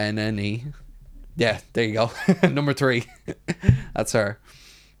 Vonne. Yeah, there you go. Number 3. That's her.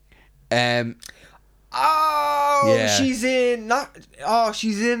 Oh, Yeah. she's in.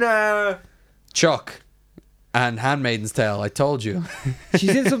 She's in. Chuck. and Handmaid's Tale. I told you.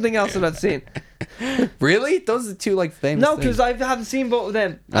 She's in something else that I've seen. Really? Those are two like famous. No, because I haven't seen both of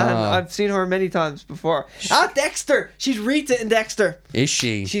them, and I've seen her many times before. Dexter. She's Rita in Dexter. Is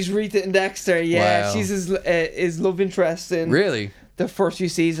she? She's Rita in Dexter. Yeah, Wow. she's his love interest in Really? the first few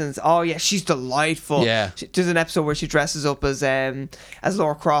seasons. Oh yeah, she's delightful. Yeah. There's an episode where she dresses up as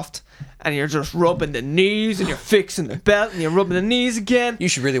Laura Croft, and you're just rubbing the knees, and you're fixing the belt, and you're rubbing the knees again. You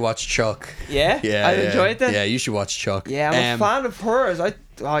should really watch Chuck. Yeah, Yeah, I enjoyed that. Yeah, you should watch Chuck. Yeah, I'm a fan of hers.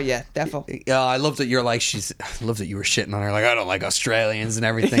 Oh yeah, defo. Yeah, I love that you're like I love that you were shitting on her like I don't like Australians and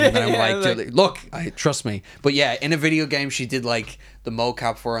everything. And then I'm Yeah, look, trust me. But yeah, in a video game she did like the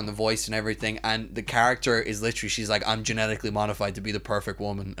mocap for her and the voice and everything, and the character is literally she's like I'm genetically modified to be the perfect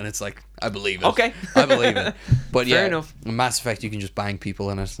woman, and it's like I believe it. Okay. I believe it. But Fair yeah, enough. in Mass Effect you can just bang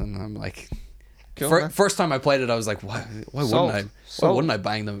people in it, and I'm like. Cool, man. First time I played it, I was like, "Why Sold. wouldn't I? Why Sold. wouldn't I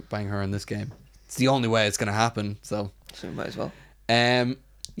bang her in this game? It's the only way it's gonna happen." So, Might as well.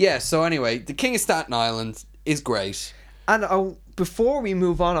 yeah. So anyway, The King of Staten Island is great. And before we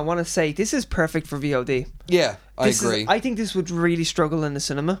move on, I want to say this is perfect for VOD. Yeah, I agree. I think this would really struggle in the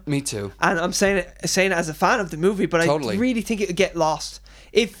cinema. Me too. And I'm saying it as a fan of the movie, but Totally. I really think it would get lost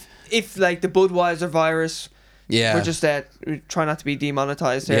if like the Budweiser virus. Yeah. We're just we try not to be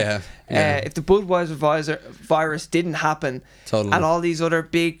demonetized here. Yeah. If the Budweiser virus didn't happen, Totally. and all these other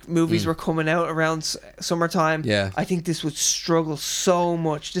big movies were coming out around summertime, Yeah. I think this would struggle so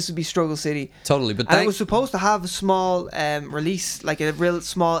much. This would be Struggle City. Totally. But And it was supposed to have a small release, like a real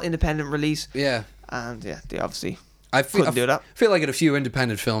small independent release. yeah. And yeah, they obviously I couldn't do that. feel like at a few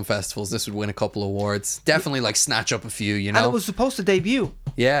independent film festivals, this would win a couple awards. Definitely, like snatch up a few. You know. And it was supposed to debut.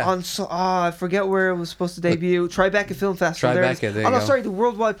 Yeah. On I forget where it was supposed to debut. Tribeca Film Festival. Tribeca, there you no, go. sorry, the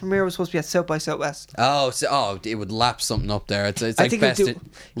worldwide premiere was supposed to be at South by Southwest. It would lap something up there. It's I like think it'd best do- it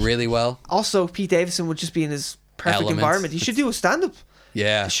really well. Also, Pete Davidson would just be in his perfect Element. environment. He should do a stand-up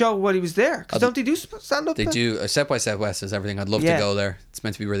Yeah. show while he was there. Because don't they do stand-up They there? do. South by Southwest is everything. I'd love Yeah. to go there. It's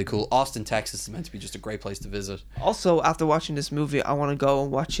meant to be really cool. Austin, Texas is meant to be just a great place to visit. Also, after watching this movie, I want to go and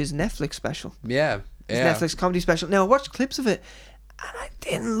watch his Netflix special. Yeah. His Yeah. Netflix comedy special. Now, I watched clips of it, and I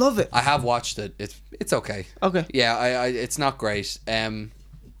didn't love it. I have watched it. It's okay. Okay. Yeah, I it's not great.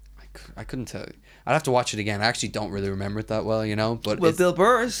 I couldn't tell you. I'd have to watch it again. I actually don't really remember it that well, you know. But Well, it's, Bill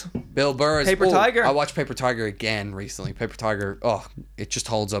Burr's. Bill Burr is Paper Tiger. I watched Paper Tiger again recently. Paper Tiger, it just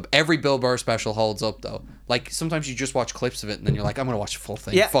holds up. Every Bill Burr special holds up though. Like sometimes you just watch clips of it and then you're like, I'm gonna watch the full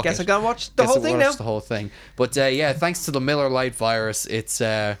thing. Yeah, Fuck guess it. I gotta watch the Guess whole I thing watched now. The whole thing. But yeah, thanks to the Miller Lite virus, it's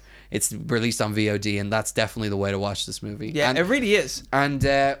released on VOD, and that's definitely the way to watch this movie. Yeah, and, it really is. and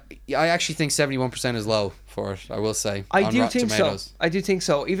I actually think 71% is low for it. I will say. I on do Rotten think Tomatoes. so. I do think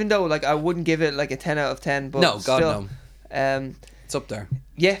so. Even though, like, I wouldn't give it like a 10 out of 10. But No, God, still, no. It's up there.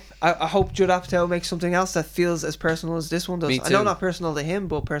 Yeah, I hope Judd Apatow makes something else that feels as personal as this one does. Me I know too. not personal to him,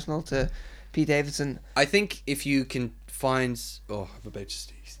 but personal to Pete Davidson. I think if you can find, I'm about to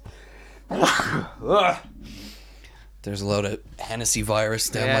sneeze. There's a load of Hennessy virus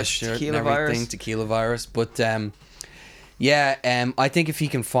down Yeah, my shirt and tequila everything, virus. tequila virus. But I think if he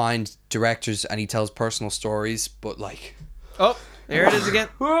can find directors and he tells personal stories, but like Oh, there it is again.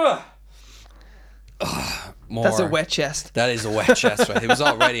 more. That's a wet chest. That is a wet chest. Right? It was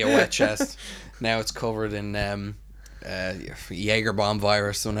already a wet chest. Now it's covered in Jaeger bomb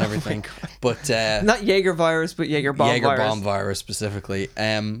virus and everything. But Not Jaeger virus, but Jaeger bomb Jaeger virus. bomb virus specifically.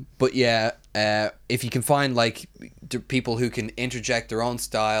 But yeah, if you can find like people who can interject their own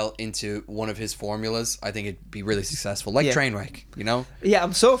style into one of his formulas, I think it'd be really successful. Like Yeah. Trainwreck, you know? Yeah,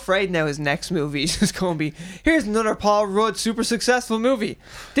 I'm so afraid now his next movie is just going to be, here's another Paul Rudd super successful movie.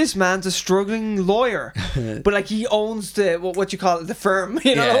 This man's a struggling lawyer. But like he owns the, what you call it, the firm.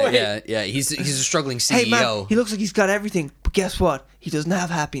 You know? Yeah. He's a struggling CEO. Hey man, he looks like he's got everything. But guess what? He doesn't have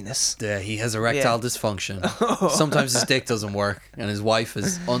happiness. Yeah, he has erectile dysfunction. Sometimes his dick doesn't work, and his wife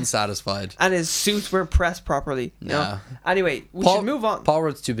is unsatisfied. And his suits weren't pressed properly. You know? Anyway, we should move on. Paul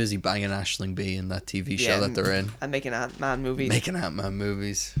Rudd's too busy banging Aisling B in that TV show that they're in. And making Ant-Man movies. Making Ant-Man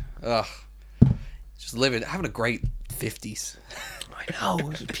movies. Ugh. Just having a great 50s. I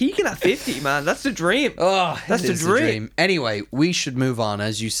know. Peaking at 50, man. That's the dream. Oh, That's the dream. Anyway, we should move on,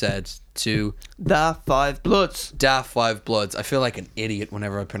 as you said, to Da Five Bloods. Da Five Bloods. I feel like an idiot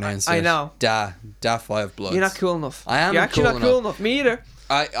whenever I pronounce it. I know. Da Five Bloods. You're not cool enough. I am You're actually cool not cool enough. Me either.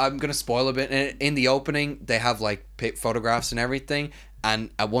 I'm going to spoil a bit. In the opening, they have like photographs and everything.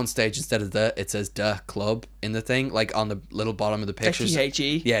 And at one stage, instead of it says Da Club in the thing, like on the little bottom of the pictures.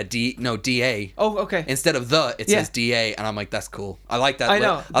 D-H-E? Yeah, DA. Oh, okay. Instead of it says DA, and I'm like, that's cool. I like that. I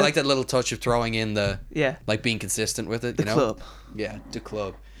know. I like that little touch of throwing in the Yeah. like being consistent with it. The you know? club. Yeah, the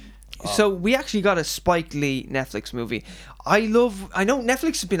club. So we actually got a Spike Lee Netflix movie. I know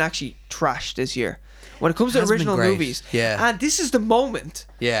Netflix has been actually trashed this year when it comes to Hasn't been original great. movies. Yeah. And this is the moment.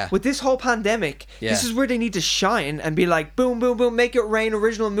 Yeah. With this whole pandemic, this is where they need to shine and be like, boom, boom, boom, make it rain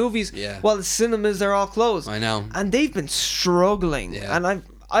original movies. Yeah. While the cinemas are all closed. I know. And they've been struggling. Yeah. And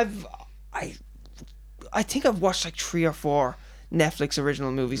I think I've watched like 3 or 4 Netflix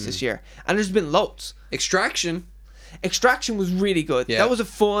original movies this year, and there's been loads. Extraction. Extraction was really good. Yeah. That was a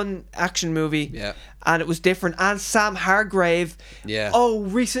fun action movie. Yeah. And it was different. And Sam Hargrave. Yeah. Oh,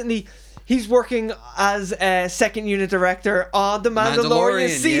 recently he's working as a second unit director on The Mandalorian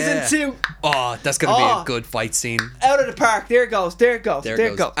season 2. Oh, that's gonna be a good fight scene. Out of the park. There it goes. There it goes. There There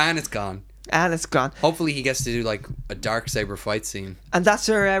it it goes. goes. And it's gone. And it's gone. Hopefully he gets to do like a Darksaber fight scene. And that's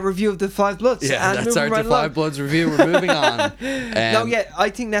our review of The Five Bloods. Yeah, and that's our moving right The Five along. Bloods review. We're moving on. No, yeah, I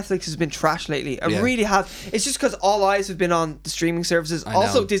think Netflix has been trash lately. I Yeah. really have. It's just because all eyes have been on the streaming services. I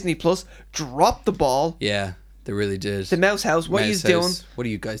Also, know. Disney Plus dropped the ball. Yeah, they really did. The Mouse House, what are you Mouse doing? House. What are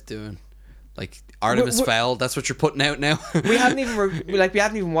you guys doing? Like Artemis We're- Fowl? That's what you're putting out now. We haven't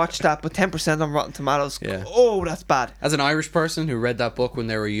even watched that, but 10% on Rotten Tomatoes. Yeah. Oh, that's bad. As an Irish person who read that book when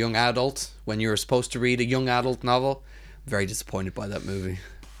they were a young adult, when you were supposed to read a young adult novel, very disappointed by that movie.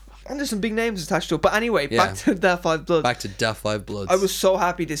 And there's some big names attached to it. But anyway, Yeah. back to The Five Bloods. Back to Death Five Bloods. I was so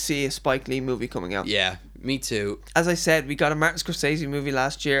happy to see a Spike Lee movie coming out. Yeah, me too. As I said, we got a Martin Scorsese movie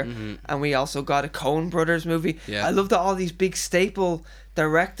last year, and we also got a Coen Brothers movie. Yeah. I love that all these big staple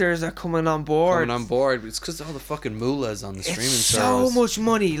directors are coming on board. Coming on board. It's because all the fucking mullahs on the streaming It's so service. much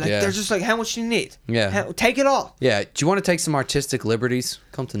money. Like Yeah. they're just like, how much do you need? Yeah. Take it all. Yeah. Do you want to take some artistic liberties?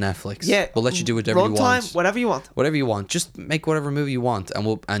 Come to Netflix. Yeah. We'll let you do whatever you Runtime, want. whatever you want. Whatever you want. Just make whatever movie you want,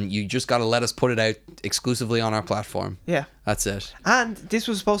 and you just gotta let us put it out exclusively on our platform. Yeah. That's it. And this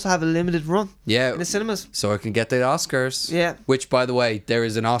was supposed to have a limited run Yeah. in the cinemas. So it can get the Oscars. Yeah. Which, by the way, there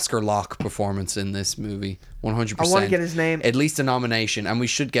is an Oscar lock performance in this movie. 100%. I want to get his name. At least a nomination, and we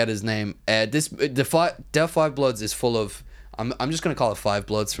should get his name. Death Five Bloods is full of. I'm just gonna call it Five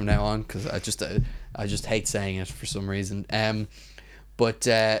Bloods from now on because I just hate saying it for some reason. But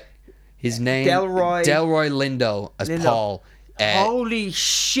his name Delroy Lindo as Lindo. Paul. Holy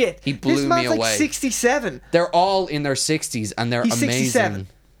shit. he blew this me man's away. like 67. They're all in their 60s and they're He's amazing. 67.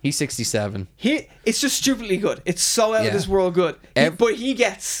 He's 67. It's just stupidly good. It's so out Yeah. of this world good. But he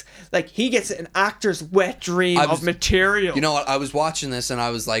gets an actor's wet dream of material. You know what? I was watching this and I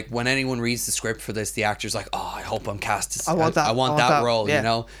was like, when anyone reads the script for this, the actor's like, "Oh, I hope I'm cast. As, I want that. I want that role." Yeah. You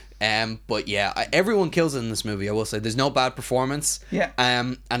know. But yeah, everyone kills it in this movie. I will say, there's no bad performance. Yeah.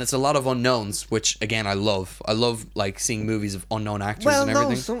 And it's a lot of unknowns, which again I love. I love like seeing movies of unknown actors well, and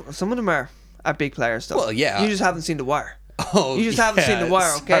everything. no, some of them are big players though. Well, yeah. You just haven't seen The Wire. Oh, You just haven't seen The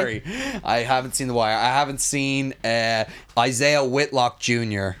Wire, okay? Sorry, I haven't seen The Wire. I haven't seen Isaiah Whitlock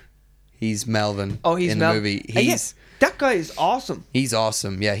Jr. He's Melvin. Oh, he's in Mel- the movie. And yes, that guy is awesome. He's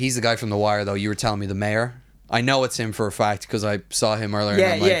awesome. Yeah, he's the guy from The Wire, though. You were telling me the mayor. I know it's him for a fact because I saw him earlier. Yeah,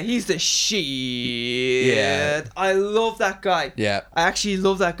 and I'm like, yeah, he's the shit. Yeah. I love that guy. Yeah. I actually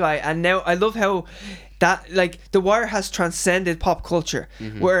love that guy, and now I love how that The Wire has transcended pop culture,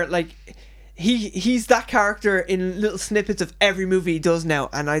 Mm-hmm. where he's that character in little snippets of every movie he does now,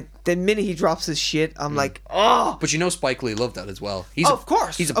 and the minute he drops his shit, I'm like, oh. But you know, Spike Lee loved that as well. Of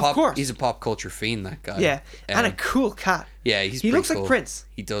course, He's a of pop. course. He's a pop culture fiend. That guy. Yeah, and a Um, cool cat. Yeah, he looks like cool. Prince.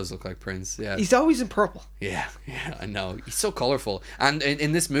 He does look like Prince. Yeah. He's always in purple. Yeah, I know. He's so colorful, and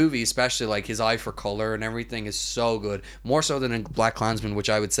in this movie, especially, like his eye for color and everything is so good. More so than in Black Klansman, which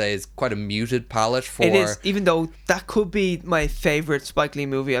I would say is quite a muted palette for. It is, even though that could be my favorite Spike Lee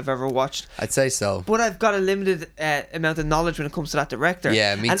movie I've ever watched. I'd say so. But I've got a limited amount of knowledge when it comes to that director.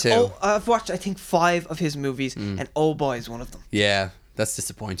 Yeah, me and too. I've watched, I think, 5 of his movies, and Old Boy is one of them. Yeah, that's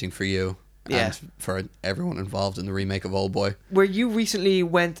disappointing for you. Yeah. And for everyone involved in the remake of Old Boy. Where you recently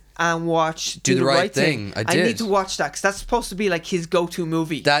went and watched Do the Right Thing. I I did. need to watch that because that's supposed to be like his go-to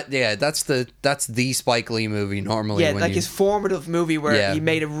movie. That's the Spike Lee movie normally. Yeah, when like you, his formative movie where Yeah. he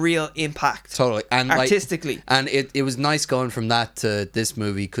made a real impact. totally and artistically. like, and it was nice going from that to this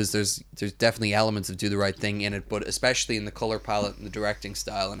movie because there's definitely elements of Do the Right Thing in it, but especially in the color palette and the directing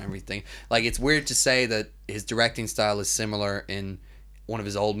style and everything. Like, it's weird to say that his directing style is similar in one of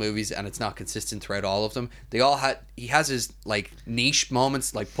his old movies and it's not consistent throughout all of them. He has his like niche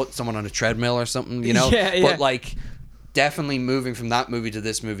moments, like put someone on a treadmill or something, you know. Yeah. But like, definitely moving from that movie to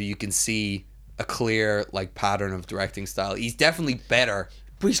this movie, you can see a clear like pattern of directing style. He's definitely better.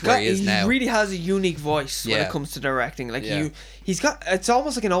 But he really has a unique voice when Yeah. it comes to directing. Like Yeah. he's got, it's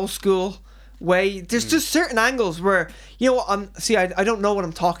almost like an old school way. There's just certain angles where, you know what, I don't know what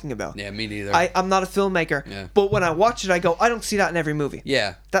I'm talking about. Yeah, me neither. I'm not a filmmaker. Yeah. But when I watch it, I go, I don't see that in every movie.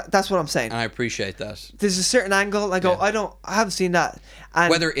 Yeah. That's what I'm saying. And I appreciate that. There's a certain angle, I go, Yeah. I haven't seen that. And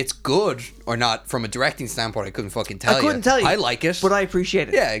Whether it's good or not, from a directing standpoint, I couldn't fucking tell you. I couldn't tell you. I like it. But I appreciate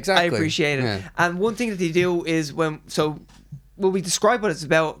it. Yeah, exactly. I appreciate it. Yeah. And one thing that they do is will we describe what it's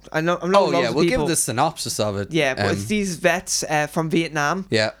about? I'm not Oh, loads yeah, of we'll people. give the synopsis of it. Yeah, but it's these vets from Vietnam.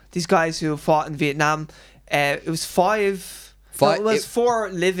 Yeah. These guys who fought in Vietnam. It was four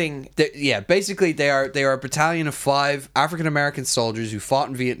living. Basically they are a battalion of 5 African American soldiers who fought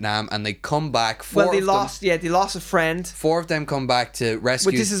in Vietnam, and they come back. They lost a friend. 4 of them come back to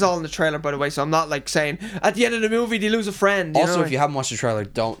rescue. But this is all in the trailer, by the way, so I'm not like saying at the end of the movie they lose a friend. Also, if you haven't watched the trailer,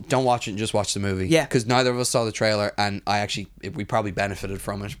 don't watch it and just watch the movie. Yeah. Because neither of us saw the trailer, and we probably benefited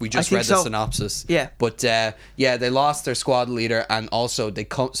from it. We just I read think the so. synopsis. Yeah. But they lost their squad leader, and also they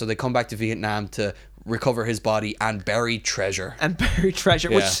come back to Vietnam to recover his body and bury treasure. And buried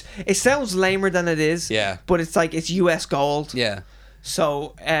treasure, Yeah. which it sounds lamer than it is. Yeah. But it's like it's US gold. Yeah.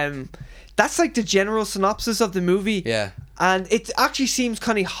 So that's like the general synopsis of the movie. Yeah. And it actually seems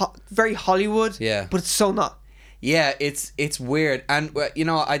kind of very Hollywood. Yeah. But it's so not. Yeah, it's weird, and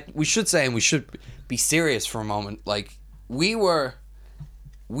we should say, and we should be serious for a moment. Like we were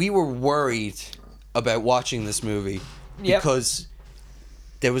worried about watching this movie because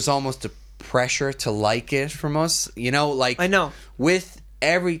there was almost a pressure to like it from us. Like I know with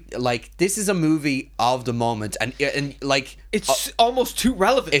this is a movie of the moment, and like it's almost too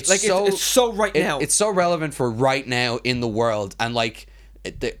relevant. It's so right now. It's so relevant for right now in the world, and like.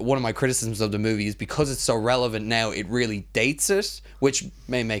 One of my criticisms of the movie is because it's so relevant now, it really dates it, which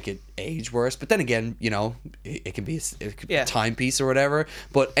may make it age worse. But then again, it can be a timepiece or whatever.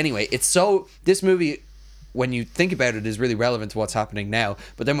 But anyway, this movie, when you think about it, is really relevant to what's happening now.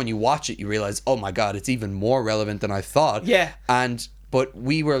 But then when you watch it, you realize, oh my God, it's even more relevant than I thought. Yeah. But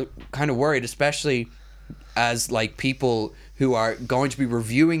we were kind of worried, especially as like people who are going to be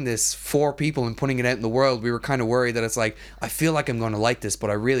reviewing this for people and putting it out in the world. We were kind of worried that it's like, I feel like I'm going to like this, but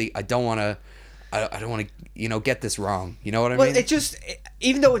I don't want to get this wrong. You know what I mean? Well, it just,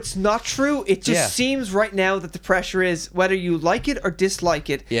 even though it's not true, it just seems right now that the pressure is whether you like it or dislike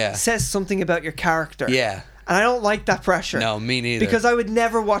it. Says something about your character. Yeah. And I don't like that pressure. No, me neither. Because I would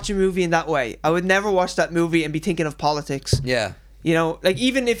never watch a movie in that way. I would never watch that movie and be thinking of politics. Yeah. Like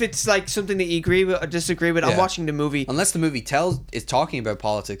even if it's like something that you agree with or disagree with, I'm watching the movie. Unless the movie is talking about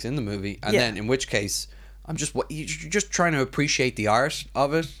politics in the movie, and then in which case, you're just trying to appreciate the art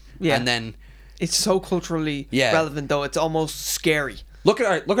of it. Yeah. And then it's so culturally relevant, though it's almost scary. Look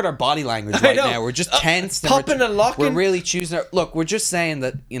at our body language right now. We're just tense, popping and locking. We're really choosing. Look, we're just saying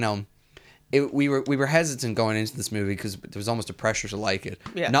that we were hesitant going into this movie because there was almost a pressure to like it.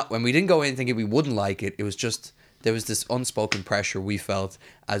 Yeah. Not when we didn't go in thinking we wouldn't like it. It was just. There was this unspoken pressure we felt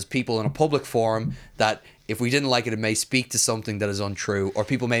as people in a public forum that if we didn't like it, it may speak to something that is untrue, or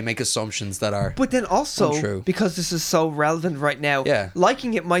people may make assumptions that are But then also, untrue. Because this is so relevant right now,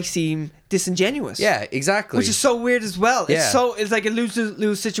 liking it might seem disingenuous. Yeah, exactly. Which is so weird as well. Yeah. It's like a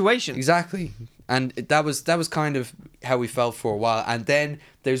lose situation. Exactly. And that was kind of how we felt for a while. And then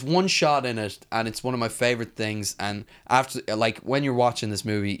there's one shot in it, and it's one of my favorite things. And after, like, when you're watching this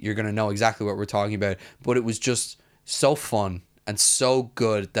movie, you're going to know exactly what we're talking about. But it was just so fun and so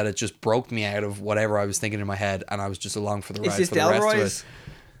good that it just broke me out of whatever I was thinking in my head, and I was just along for the ride Is this for the rest of Delroy's it.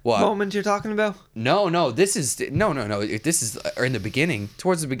 What moment you're talking about? No. This is no. This is in the beginning.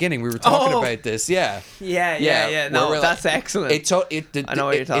 Towards the beginning, we were talking about this. Yeah. No, that's excellent. I know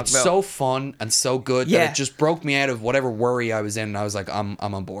what you're talking about. It's so fun and so good that it just broke me out of whatever worry I was in. And I was like, I'm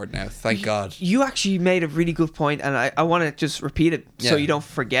on board now. Thank God. You actually made a really good point, and I want to just repeat it so you don't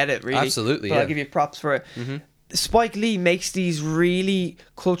forget it. Really, absolutely. But I'll give you props for it. Mm-hmm. Spike Lee makes these really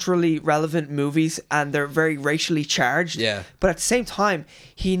culturally relevant movies, and they're very racially charged. Yeah. But at the same time,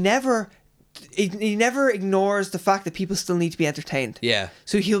 he never ignores the fact that people still need to be entertained. Yeah.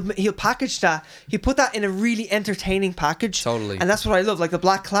 So he'll package that. He'll put that in a really entertaining package. Totally. And that's what I love. Like the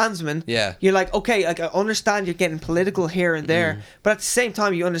Black Klansman. Yeah. You're like, okay, like I understand you're getting political here and there, but at the same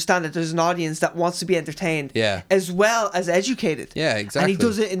time, you understand that there's an audience that wants to be entertained. Yeah. As well as educated. Yeah, exactly. And he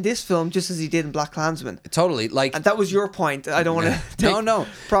does it in this film just as he did in Black Klansman. Totally. Like. And that was your point. I don't want to take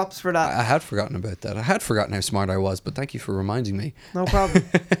props for that. I had forgotten about that. I had forgotten how smart I was, but thank you for reminding me. No problem.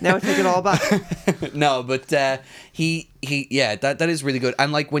 Now I take it all back. No, but that is really good.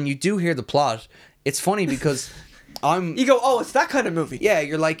 And like when you do hear the plot, it's funny because you go, oh, it's that kind of movie. Yeah,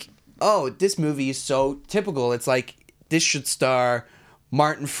 you're like, oh, this movie is so typical. It's like this should star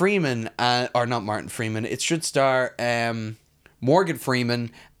Martin Freeman, or not Martin Freeman. It should star Morgan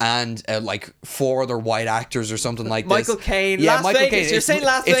Freeman and like 4 other white actors or something like this. Michael Caine, Las Vegas. You're saying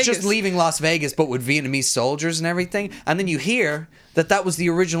Las Vegas. It's just leaving Las Vegas, but with Vietnamese soldiers and everything. And then you hear that was the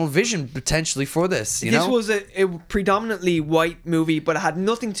original vision potentially for this. This was a predominantly white movie, but it had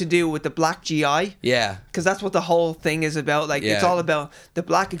nothing to do with the black GI. Yeah. Because that's what the whole thing is about. Like, it's all about the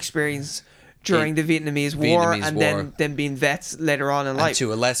black experience during the Vietnamese War, and then them being vets later on in life. And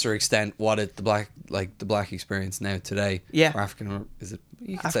to a lesser extent, the black experience now today. Yeah. Or African, is it?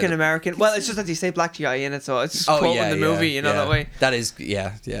 African American. Well, it's just that you say black GI in it, so it's just quoting the movie, that way. That is,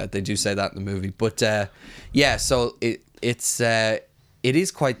 they do say that in the movie. But, so it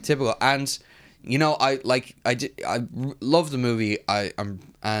is quite typical. And, I love the movie.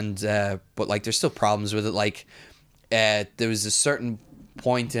 But like, there's still problems with it. Like, there was a certain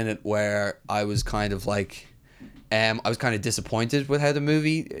point in it where I was kind of like, I was kind of disappointed with how the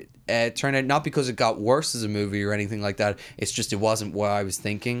movie turned out. Not because it got worse as a movie or anything like that. It's just it wasn't what I was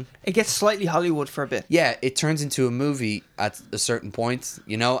thinking. It gets slightly Hollywood for a bit. Yeah, it turns into a movie at a certain point,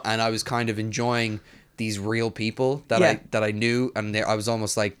 and I was kind of enjoying these real people that I knew, and I was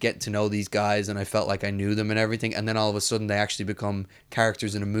almost like getting to know these guys, and I felt like I knew them and everything, and then all of a sudden they actually become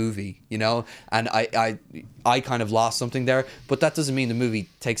characters in a movie, and I kind of lost something there, but that doesn't mean the movie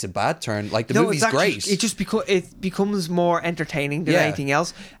takes a bad turn. Like, the movie's great. It just becomes more entertaining than anything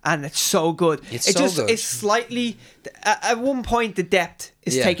else, and it's so good. It's slightly, at one point the depth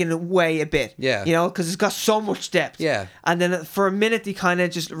is taken away a bit, because it's got so much depth, and then for a minute they kind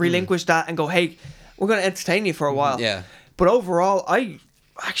of just relinquish that and go, hey, we're going to entertain you for a while. Yeah. But overall, I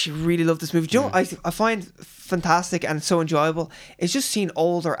actually really love this movie. Do you know what I find fantastic and so enjoyable? It's just seeing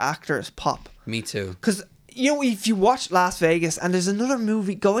older actors pop. Me too. Because, if you watch Las Vegas, and there's another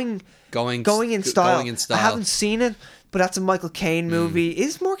movie going in style. I haven't seen it, but that's a Michael Caine movie.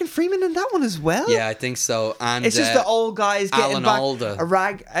 Is Morgan Freeman in that one as well? Yeah, I think so. And it's just the old guys getting Alan back Alda.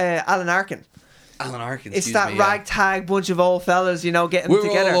 Alan Arkin. Alan Arkin. It's that ragtag bunch of old fellas, getting together.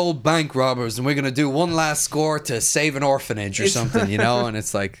 We're all old bank robbers, and we're going to do one last score to save an orphanage or something, and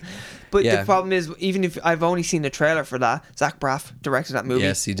it's like... But the problem is, even if I've only seen the trailer for that, Zach Braff directed that movie.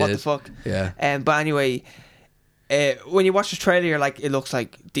 Yes, he did. What the fuck? Yeah. But anyway, when you watch the trailer, you're like, it looks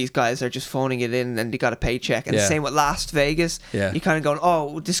like these guys are just phoning it in and they got a paycheck. And the same with Las Vegas. Yeah. You're kind of going,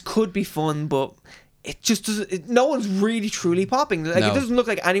 oh, this could be fun, but... It just doesn't. No one's really truly popping. Like, it doesn't look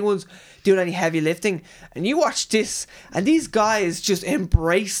like anyone's doing any heavy lifting. And you watch this, and these guys just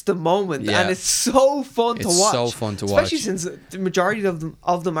embrace the moment, and it's so fun to watch. So fun to watch, especially since the majority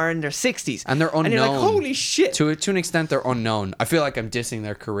of them are in their 60s, and they're unknown. And you're like, holy shit! To an extent, they're unknown. I feel like I'm dissing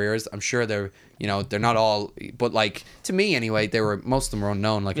their careers. I'm sure they're not all, but like, to me anyway, most of them were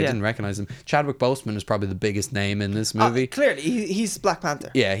unknown. Like, I didn't recognize them. Chadwick Boseman is probably the biggest name in this movie. Clearly, he's Black Panther.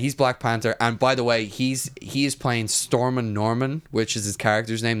 Yeah, he's Black Panther. And by the way, he is playing Stormin Norman, which is his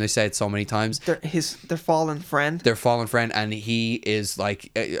character's name. They say it so many times. Their fallen friend. Their fallen friend, and he is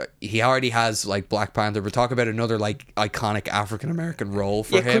like, he already has like Black Panther. But talk about another like iconic African American role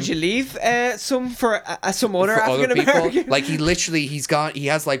for him. Could you leave some for some other African American? Like, he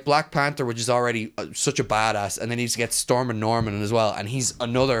has like Black Panther, which is already such a badass, and then he gets Stormin Norman as well, and he's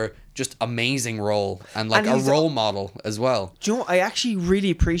another just amazing role, and like a role model as well. Do you know, I actually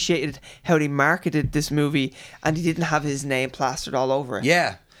really appreciated how they marketed this movie, and he didn't have his name plastered all over it.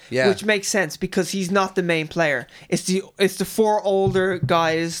 Yeah. Which makes sense, because he's not the main player. It's the 4 older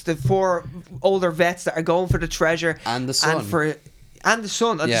guys, the 4 older vets that are going for the treasure, and the son. And the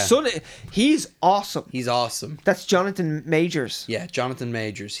son. And the son, he's awesome. He's awesome. That's Jonathan Majors. Yeah, Jonathan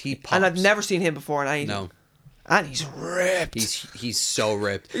Majors. He pops. And I've never seen him before in anything. No. And he's ripped. He's so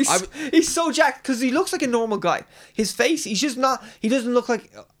ripped. He's so jacked, because he looks like a normal guy. His face, he's just not... He doesn't look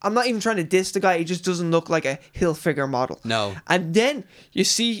like... I'm not even trying to diss the guy. He just doesn't look like a Hilfiger model. No. And then you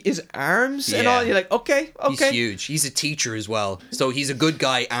see his arms and all. You're like, okay. He's huge. He's a teacher as well. So he's a good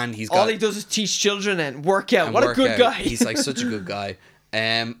guy, and he's got... All he does is teach children and work out. What a good guy. He's like such a good guy.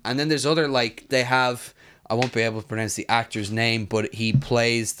 And then there's other, like, they have... I won't be able to pronounce the actor's name, but he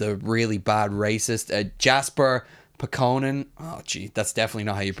plays the really bad racist, Jasper Pakonen. Oh, gee, that's definitely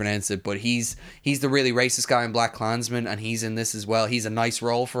not how you pronounce it, but he's the really racist guy in Black Klansman, and he's in this as well. He's a nice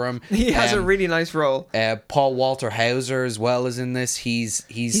role for him. He has a really nice role. Paul Walter Hauser as well is in this. He's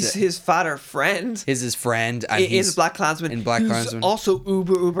his father friend. His friend, and he's Black Klansman. In Black Klansman, also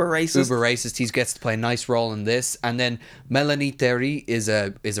uber racist. Uber racist. He gets to play a nice role in this, and then Melanie Thierry is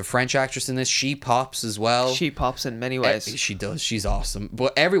a French actress in this. She pops as well. She pops in many ways. She does. She's awesome.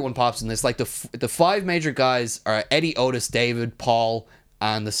 But everyone pops in this. Like the 5 major guys are Eddie, Otis, David, Paul,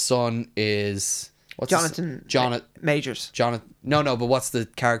 and the son is Jonathan Majors. No, but what's the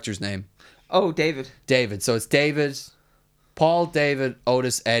character's name? Oh, David. So it's David, Paul, David,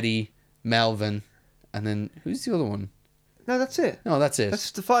 Otis, Eddie, Melvin, and then who's the other one? No, that's it. No, that's it. That's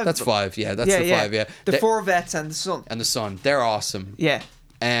the 5. That's 5. Yeah, that's the 5. Yeah, The 4 vets and the son. and the son. They're awesome. Yeah.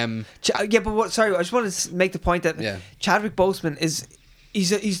 Yeah, but what? Sorry, I just wanted to make the point that Chadwick Boseman is. He's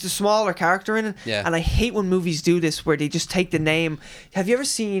the smaller character in it, and I hate when movies do this where they just take the name. Have you ever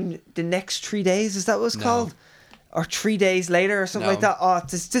seen The Next 3 Days? Is that what it's called? Or 3 Days Later or something like that? Oh,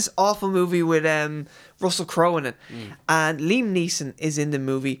 it's this awful movie with Russell Crowe in it. And Liam Neeson is in the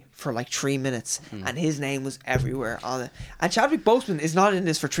movie for like 3 minutes, and his name was everywhere on it. And Chadwick Boseman is not in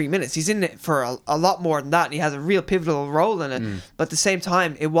this for 3 minutes. He's in it for a lot more than that, and he has a real pivotal role in it. But at the same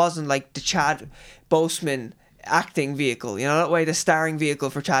time, it wasn't like the Chad Boseman acting vehicle, you know, that way, the starring vehicle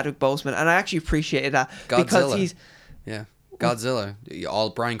for Chadwick Boseman. And I actually appreciated that. Godzilla. Because he's... Yeah. Godzilla.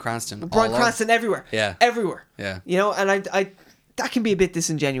 All Bryan Cranston. Bryan Cranston everywhere. Yeah. Everywhere. Yeah. You know, and I that can be a bit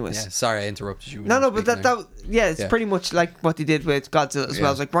disingenuous. Yeah. Sorry, I interrupted you. No, but it's pretty much like what they did with Godzilla as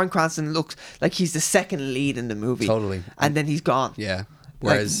well. It's like Bryan Cranston looks like he's the second lead in the movie. Totally. And then he's gone. Yeah.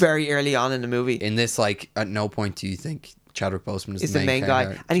 Whereas like very early on in the movie. In this, like, at no point do you think Chadwick Boseman is the main guy.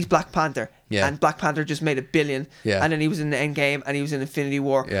 And he's Black Panther. Yeah. And Black Panther just made $1 billion. Yeah. And then he was in the Endgame and he was in Infinity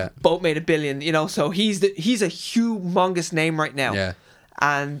War. Yeah. Both made $1 billion, you know, so he's a humongous name right now. Yeah.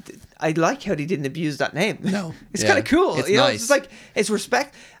 And I like how they didn't abuse that name. No. It's kind of cool. It's you know, nice. it's like, it's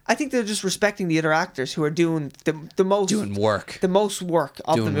respect. I think they're just respecting the other actors who are doing the most... Doing work. The most work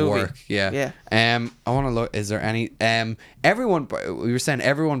of the movie. Doing work, yeah. I want to look, is there any... everyone, we were saying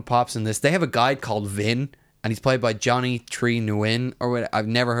everyone pops in this. They have a guide called Vin, and he's played by Johnny Tree Nguyen, or what, I've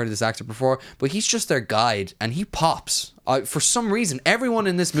never heard of this actor before, but he's just their guide, and he pops. For some reason, everyone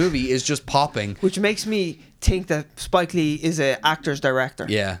in this movie is just popping. Which makes me think that Spike Lee is an actor's director.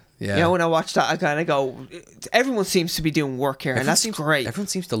 Yeah. Yeah. You know, when I watch that, I kind of go, everyone seems to be doing work here, and that seems great. Everyone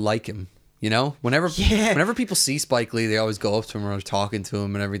seems to like him. You know, whenever people see Spike Lee, they always go up to him or are talking to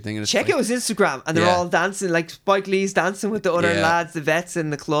him and everything. And check out his Instagram, and they're all dancing. Like Spike Lee's dancing with the other lads, the vets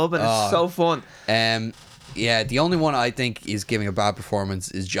in the club, and it's so fun. Yeah, the only one I think is giving a bad performance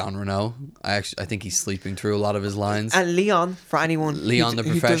is Jean Reno. I think he's sleeping through a lot of his lines. And Leon, for anyone the professional,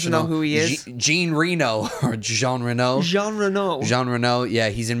 who doesn't know who he is. Jean Reno or Jean Reno. Jean Reno. Jean Reno. Yeah,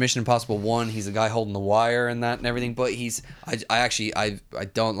 he's in Mission Impossible 1. He's the guy holding the wire and that and everything. But I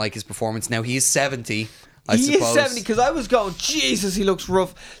don't like his performance now. He is 70. He is 70, because I was going, Jesus, he looks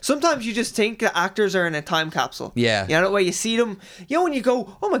rough. Sometimes you just think that actors are in a time capsule. Yeah. You know, the way you see them. You know, when you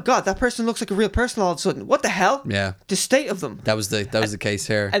go, oh my God, that person looks like a real person all of a sudden. What the hell? Yeah. The state of them. That was the case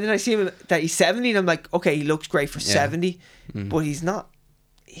here. And then I see him that he's 70, and I'm like, okay, he looks great for 70, but he's not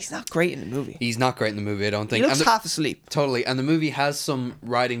great in the movie. He's not great in the movie, I don't think. He looks half asleep. Totally. And the movie has some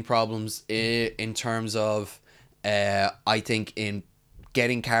writing problems in terms of, I think, in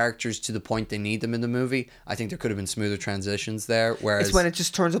getting characters to the point they need them in the movie. I think there could have been smoother transitions there. Whereas it's when it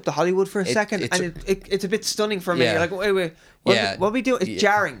just turns up to Hollywood for a second, and it's a bit stunning for me. You're like, wait, what are we doing? It's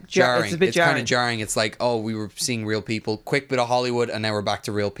jarring. It's a bit jarring. Kind of jarring. It's like, oh, we were seeing real people, quick bit of Hollywood, and now we're back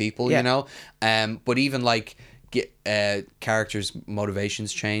to real people. You know. But even like characters'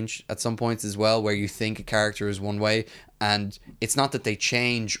 motivations change at some points as well, where you think a character is one way, and it's not that they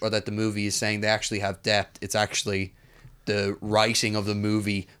change or that the movie is saying they actually have depth. It's actually the writing of the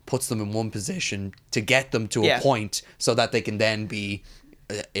movie puts them in one position to get them to a point so that they can then be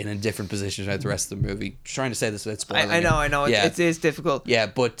in a different position throughout the rest of the movie. Trying to say this without spoiling. I know. Yeah. It is difficult. Yeah,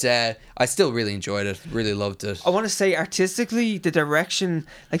 but I still really enjoyed it. Really loved it. I want to say artistically, the direction,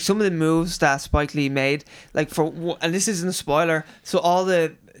 like some of the moves that Spike Lee made, like and this isn't a spoiler, so all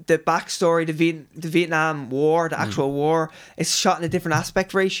the backstory, the Vietnam War, the actual war, it's shot in a different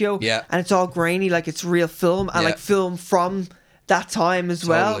aspect ratio. Yeah. And it's all grainy, like it's real film, and like film from that time as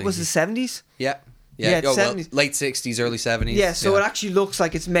well. It was the 70s? Yeah. Yeah, 70s. Late 60s, early 70s. Yeah, so it actually looks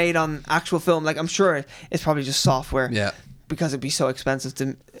like it's made on actual film. Like, I'm sure it's probably just software. Yeah. Because it'd be so expensive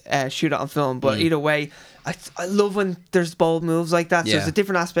to shoot it on film. But either way, I love when there's bold moves like that. So it's a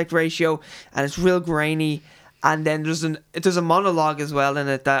different aspect ratio, and it's real grainy. And then there's a monologue as well in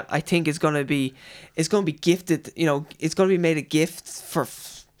it that I think is going to be gifted. You know, it's going to be made a gift for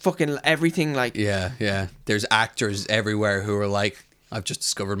fucking everything. Like, yeah. There's actors everywhere who are like, I've just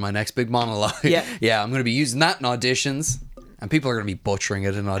discovered my next big monologue. Yeah. Yeah, I'm going to be using that in auditions. And people are going to be butchering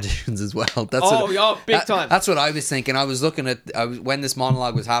it in auditions as well. Big time. That's what I was thinking. I was looking at when this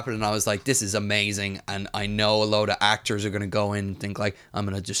monologue was happening, I was like, this is amazing. And I know a load of actors are going to go in and think like, I'm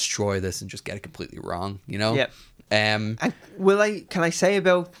going to destroy this and just get it completely wrong, you know? Yeah. And can I say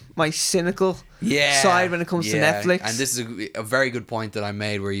about my cynical side when it comes to Netflix? And this is a very good point that I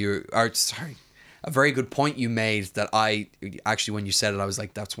made where a very good point you made that I actually, when you said it, I was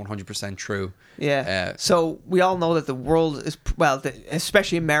like, that's 100% true. Yeah. So we all know that the world is, well,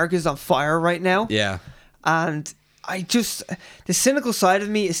 especially America is on fire right now. Yeah. And the cynical side of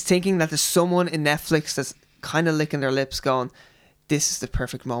me is thinking that there's someone in Netflix that's kind of licking their lips going, this is the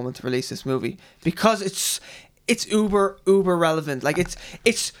perfect moment to release this movie. Because it's uber relevant. Like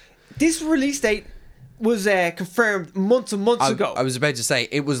it's this release date was confirmed months and months ago. I was about to say,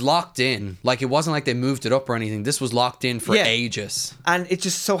 it was locked in. Like, it wasn't like they moved it up or anything. This was locked in for ages. And it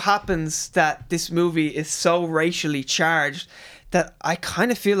just so happens that this movie is so racially charged that I kind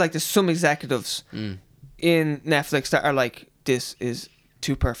of feel like there's some executives in Netflix that are like, this is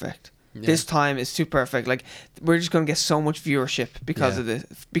too perfect. Yeah. This time is too perfect. Like, we're just going to get so much viewership because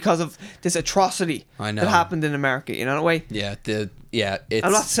of this atrocity that happened in America. You know that way? Yeah. It's,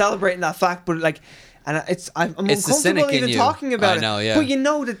 I'm not celebrating that fact, but like, and I'm it's uncomfortable even talking about I know, it. Yeah. But you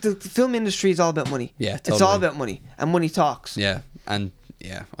know that the film industry is all about money. Yeah, totally. It's all about money, and money talks. Yeah, and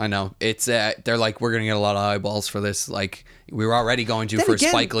I know. It's they're like, we're gonna get a lot of eyeballs for this. Like, we were already going to for a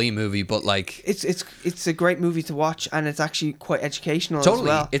Spike Lee movie, but like, it's a great movie to watch, and it's actually quite educational totally. as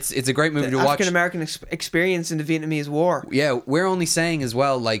well. It's a great movie to watch. African American experience in the Vietnamese War. Yeah, we're only saying as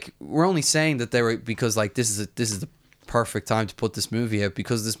well, like, we're only saying that they were, because like this is the perfect time to put this movie out,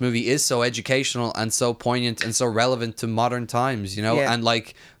 because this movie is so educational and so poignant and so relevant to modern times, you know. And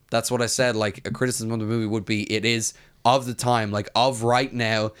like, that's what I said, like, a criticism of the movie would be, it is of the time, like, of right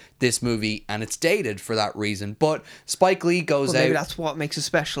now, this movie, and it's dated for that reason. But Spike Lee goes maybe out, that's what makes it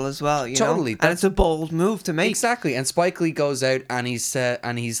special as well, you totally know? And it's a bold move to make. Exactly. And Spike Lee goes out and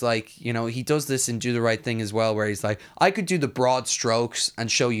he's like, you know, he does this in Do the Right Thing as well, where he's like, I could do the broad strokes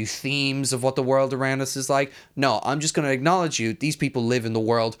and show you themes of what the world around us is like. No, I'm just going to acknowledge you. These people live in the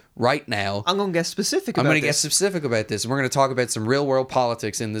world right now. I'm going to get specific about this. I'm going to get specific about this. And we're going to talk about some real world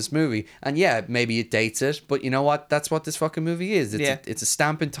politics in this movie. And yeah, maybe it dates it, but you know what? That's what this fucking movie is. It's a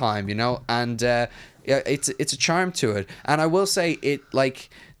stamp in time, you know? And it's a charm to it. And I will say, it, like,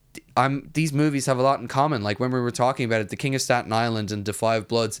 these movies have a lot in common. Like, when we were talking about it, The King of Staten Island and Da 5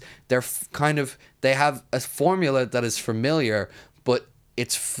 Bloods, they have a formula that is familiar, but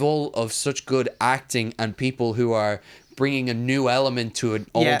it's full of such good acting and people who are bringing a new element to an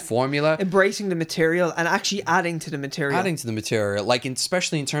old formula, embracing the material and actually adding to the material, like,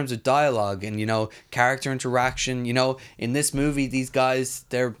 especially in terms of dialogue and, you know, character interaction. You know, in this movie, these guys,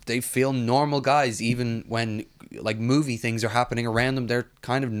 they feel normal guys, even when, like, movie things are happening around them. They're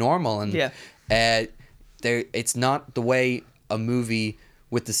kind of normal, and it's not the way a movie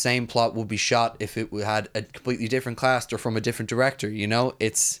with the same plot would be shot if it had a completely different cast or from a different director. You know,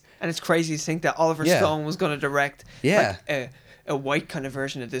 and it's crazy to think that Oliver Stone was going to direct like, a white kind of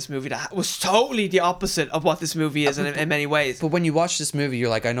version of this movie that was totally the opposite of what this movie is in many ways. But when you watch this movie,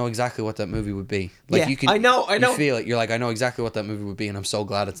 you're like, I know exactly what that movie would be. Like, you can, I know. You feel it. You're like, I know exactly what that movie would be, and I'm so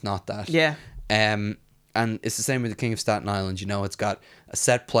glad it's not that. Yeah. And it's the same with The King of Staten Island. You know, it's got a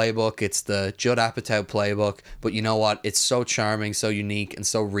set playbook. It's the Judd Apatow playbook. But you know what? It's so charming, so unique, and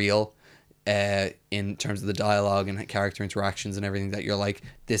so real in terms of the dialogue and character interactions and everything, that you're like,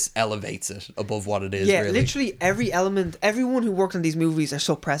 this elevates it above what it is. Yeah, really. Literally every element, everyone who worked on these movies are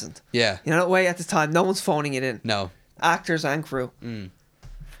so present. Yeah. You know that way at the time. No one's phoning it in. No. Actors and crew. And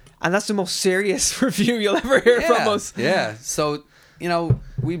that's the most serious review you'll ever hear from us. Yeah. So, you know,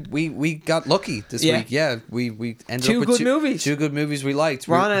 we got lucky this week. Yeah, we ended up with two good movies we liked.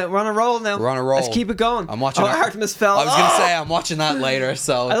 We're on a roll now. We're on a roll. Let's keep it going. I'm watching. Artemis Fowl. I was gonna say I'm watching that later.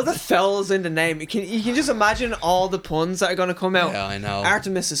 So I love the Fell's in the name. You can just imagine all the puns that are gonna come out. Yeah, I know.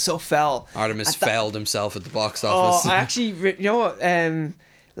 Artemis is so fell. Artemis failed himself at the box office. I actually, you know what?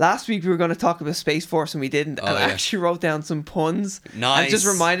 Last week we were going to talk about Space Force and we didn't. And I actually wrote down some puns. Nice. And it just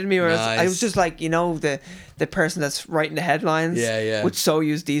reminded me where I was just like, you know, the person that's writing the headlines. Yeah. Would so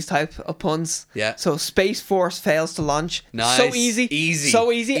use these type of puns. Yeah. So Space Force fails to launch. Nice. So easy.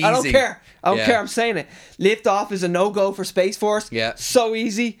 So easy. I don't care. I don't care. I'm saying it. Lift off is a no-go for Space Force. Yeah. So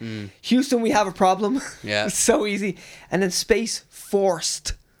easy. Houston, we have a problem. Yeah. So easy. And then Space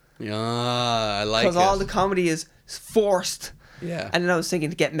Forced. Yeah, I like it. Because all the comedy is forced. Yeah. And then I was thinking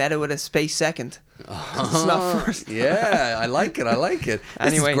to get meta with a space second. It's not first. Yeah, I like it.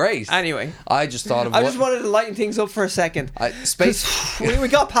 This is great. Anyway. I just thought of I just wanted to lighten things up for a second. We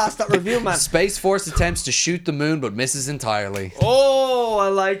got past that review, man. Space Force attempts to shoot the moon but misses entirely. Oh, I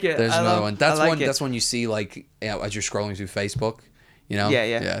like it. There's another one. That's one you see, like, as you're scrolling through Facebook. You know?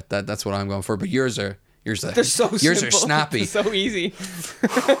 Yeah. That's what I'm going for. But yours are they're so simple. Yours are snappy. They're so easy.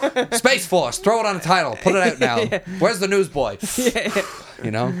 Space Force, throw it on a title. Put it out now. Yeah. Where's the newsboy? Yeah.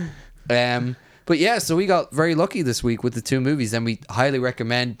 You know? But yeah, so we got very lucky this week with the two movies, and we highly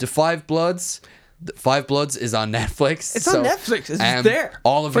recommend Da 5 Bloods. Five Bloods is on Netflix. It's on Netflix. It's there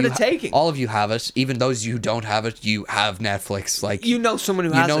all of for you the taking. All of you have it. Even those you who don't have it, you have Netflix. Like You know someone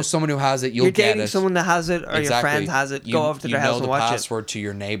who has it. You know someone who has it. You'll You're get dating it. someone that has it, or your friend has it. Go over to their house and watch You know it. the password to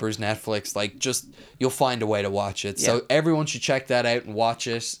your neighbor's Netflix. Like, just you'll find a way to watch it. So Yeah. everyone should check that out and watch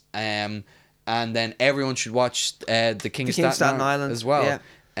it. And then everyone should watch the King of Staten Island as well. Yeah.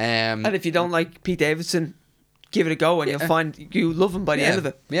 And if you don't like Pete Davidson, give it a go, and you'll find you love him by the end of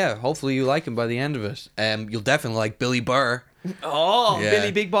it. Yeah, hopefully you like him by the end of it. You'll definitely like Billy Burr. Oh, Yeah.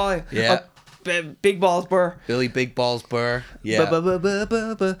 Billy Big Boy. Yeah. Big Balls Burr. Billy Big Balls Burr. Yeah.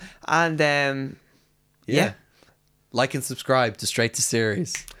 And yeah. Like and subscribe to Straight to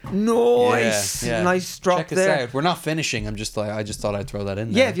Series. Nice. Yeah. Nice drop Check there. us out. We're not finishing. I just thought I'd throw that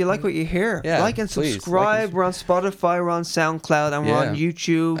in there. Yeah, if you like what you hear, Yeah, like and please, subscribe. We're on Spotify, we're on SoundCloud, and we're on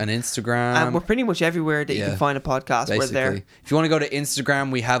YouTube. And Instagram. And we're pretty much everywhere that you can find a podcast. Basically. We're there. If you want to go to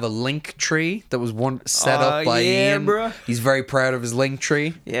Instagram, we have a link tree that was set up by Ian. Bro. He's very proud of his link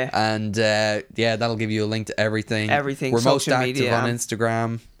tree. Yeah. And that'll give you a link to everything. Everything, We're most social active media. on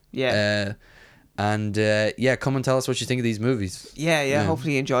Instagram. Yeah. And come and tell us what you think of these movies. Yeah.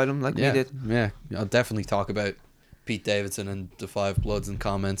 Hopefully you enjoyed them like we did. Yeah, I'll definitely talk about Pete Davidson and The Five Bloods in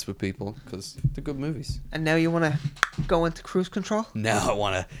comments with people because they're good movies. And now you want to go into cruise control? Now I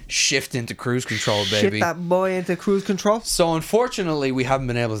want to shift into cruise control, baby. Shit that boy into cruise control. So unfortunately, we haven't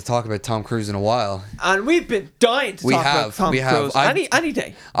been able to talk about Tom Cruise in a while. And we've been dying to talk about Tom Cruise. Any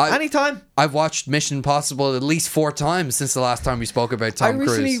day. Anytime. I've watched Mission Impossible at least 4 times since the last time we spoke about Tom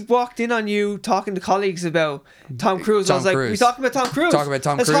Cruise. I recently walked in on you talking to colleagues about Tom Cruise. I was like, we talking about Tom Cruise? Talk about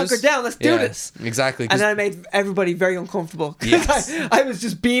Tom Cruise? Let's hunker down. Let's do this. Exactly. And then I made everybody very uncomfortable. Yes. I was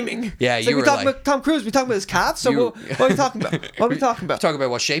just beaming. Yeah, it's you we were talking like... about Tom Cruise. We talking about his calves? So what are we talking about? What are we talking about? We talk about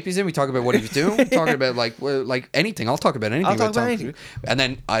what shape he's in. We talk about what he's doing. We talk about like anything. I'll talk about anything. I'll talk about anything. Cruise. And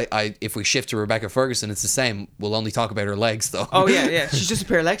then I if we shift to Rebecca Ferguson, it's the same. We'll only talk about her legs though. Oh yeah. She's just a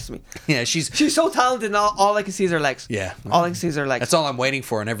pair of legs to me. Yeah, she's so talented. And all I can see is her legs. Yeah. All I can see is her legs. That's all I'm waiting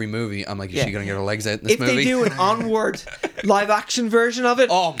for in every movie. I'm like, is she gonna get her legs out in this movie? If they do an Onward live action version of it,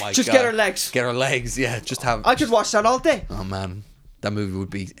 oh my god, just get her legs. Get her legs. Yeah, just have. I could watch that all day. Oh man, that movie would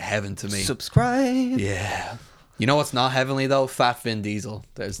be heaven to me. Subscribe. Yeah. You know what's not heavenly though? Fat Vin Diesel.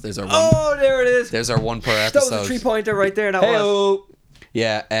 There's our one. Oh, there it is. There's our one per episode. That was a 3-pointer right there. That was.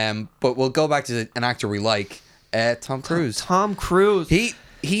 Yeah. But we'll go back to an actor we like. Tom Cruise. Tom Cruise.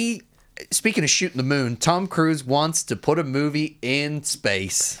 He. Speaking of shooting the moon, Tom Cruise wants to put a movie in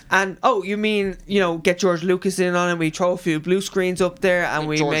space. And you mean get George Lucas in on it? We throw a few blue screens up there, and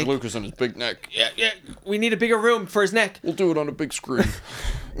we George make Lucas on his big neck. Yeah. We need a bigger room for his neck. We'll do it on a big screen.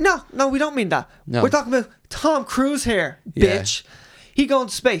 No, we don't mean that. No. We're talking about Tom Cruise here, bitch. He going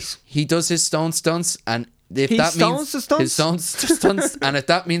to space. He does his stone stunts, and if He that stones means the stunts? his stones stunts, and if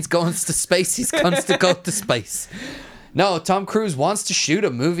that means going to space, he's going to go to space. No, Tom Cruise wants to shoot a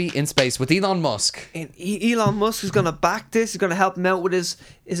movie in space with Elon Musk. And Elon Musk is going to back this. He's going to help him out with his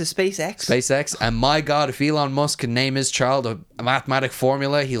SpaceX. SpaceX, and my God, if Elon Musk can name his child a mathematic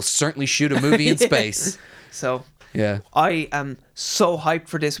formula, he'll certainly shoot a movie in space. So yeah, I am so hyped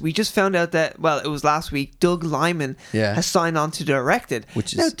for this. We just found out that, it was last week, Doug Liman has signed on to direct it.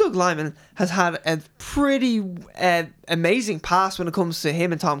 Now, Doug Liman has had a pretty amazing past when it comes to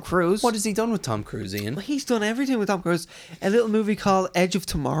him and Tom Cruise. What has he done with Tom Cruise, Ian? Well, he's done everything with Tom Cruise. A little movie called Edge of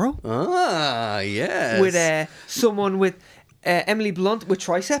Tomorrow. Ah, yes. With someone with Emily Blunt with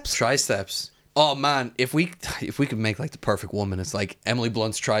triceps. Oh man, if we could make like the perfect woman, it's like Emily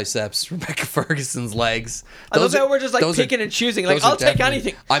Blunt's triceps, Rebecca Ferguson's legs. I love how we're just like picking and choosing. Like, I'll take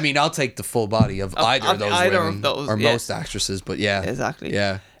anything. I mean, I'll take the full body of either of those women, or yeah. most actresses. But yeah, exactly.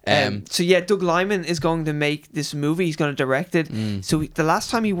 Yeah. So yeah, Doug Liman is going to make this movie. He's going to direct it. So the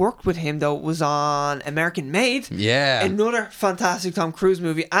last time he worked with him though was on American Made. Yeah, another fantastic Tom Cruise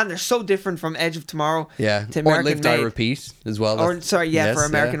movie, and they're so different from Edge of Tomorrow. Yeah, to American or Live, Die, Made. Repeat as well. For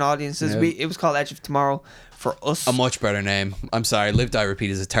American audiences, it was called Edge of Tomorrow for us. A much better name. I'm sorry, Live, Die, Repeat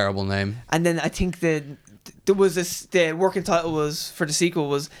is a terrible name. And then I think the working title was for the sequel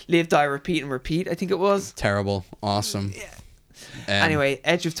was Live, Die, Repeat, and Repeat. I think it was terrible. Awesome. Yeah. Anyway,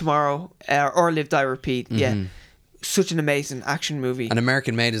 Edge of Tomorrow or Live, Die, Repeat. Yeah, such an amazing action movie. And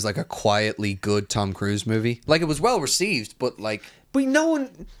American Made is like a quietly good Tom Cruise movie. Like, it was well received, but no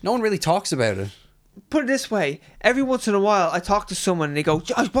one really talks about it. Put it this way, every once in a while I talk to someone and they go,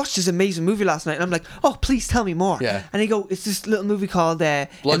 I watched this amazing movie last night, and I'm like, oh, please tell me more. Yeah. And they go, it's this little movie called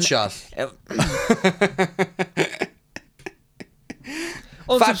Bloodshot.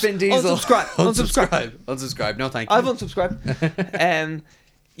 Fat Vin Diesel. Unsubscribe. Unsubscribe. No, thank you. I've unsubscribed.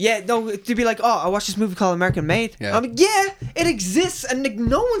 Yeah, no, to be like, oh, I watched this movie called American Made. Yeah. I'm like, yeah, it exists, and like,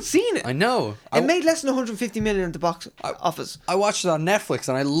 no one's seen it. I know. It made less than 150 million at the box office. I watched it on Netflix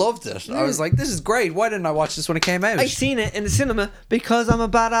and I loved it. I was like, this is great. Why didn't I watch this when it came out? I seen it in the cinema because I'm a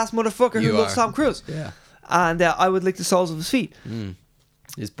badass motherfucker who loves Tom Cruise. Yeah. And I would lick the soles of his feet.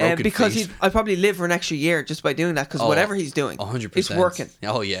 His broken because feet. I'd probably live for an extra year just by doing that, because whatever he's doing, 100%. it's working.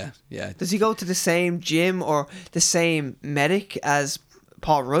 Oh, yeah. Yeah. Does he go to the same gym or the same medic as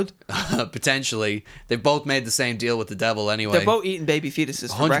Paul Rudd? Potentially. They've both made the same deal with the devil anyway. They're both eating baby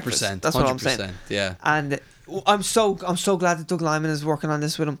fetuses for 100%. breakfast. That's what I'm saying. Yeah. And I'm so glad that Doug Liman is working on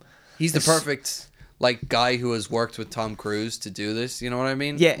this with him. He's the perfect like guy who has worked with Tom Cruise to do this. You know what I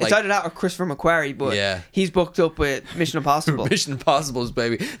mean? Yeah, like, it's either that or Christopher McQuarrie, but he's booked up with Mission Impossible. Mission Impossible's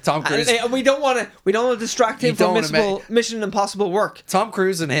baby. Tom Cruise. And we don't want to distract him from Mission Impossible work. Tom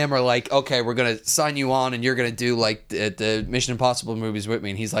Cruise and him are like, okay, we're gonna sign you on, and you're gonna do like the Mission Impossible movies with me.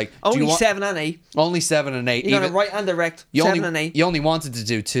 And he's like, only 7 and 8. Only 7 and 8. You're gonna write and direct 7 and 8. You only wanted to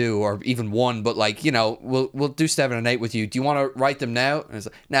do 2 or even 1, but like, you know, we'll do 7 and 8 with you. Do you want to write them now? And it's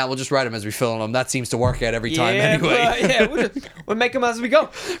like, nah, we'll just write them as we film them. That seems to work out every time anyway. We'll make them as we go.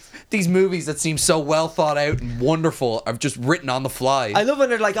 These movies that seem so well thought out and wonderful are just written on the fly. I love when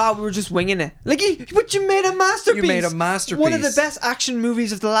they're like, oh, we were just winging it. Like, but you made a masterpiece. You made a masterpiece. One of the best action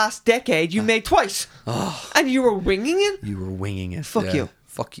movies of the last decade you made twice. And you were winging it? You were winging it. Fuck you.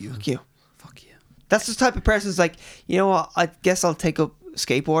 Fuck you. Fuck you. Fuck you. That's the type of person who's like, you know what, I guess I'll take up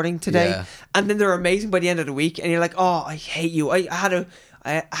skateboarding today. Yeah. And then they're amazing by the end of the week. And you're like, oh, I hate you. I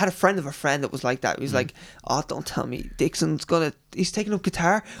had a friend of a friend that was like that. He was like, oh, don't tell me he's taking up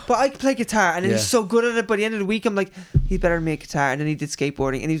guitar, but I can play guitar, and then he's so good at it. By the end of the week, I'm like, he's better than me at guitar. And then he did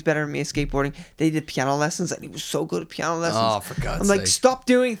skateboarding, and he was better than me at skateboarding. They did piano lessons, and he was so good at piano lessons. Oh, for God's I'm sake. like, stop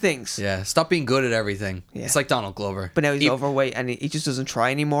doing things. Yeah, stop being good at everything. Yeah. It's like Donald Glover. But now he's overweight, and he just doesn't try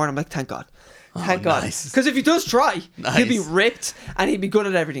anymore. And I'm like, thank God. Thank God. Nice. Because if he does try, Nice. he'll be ripped, and he'll be good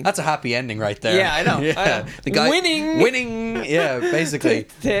at everything. That's a happy ending right there. Yeah, I know. I know. The guy Winning. Yeah, basically.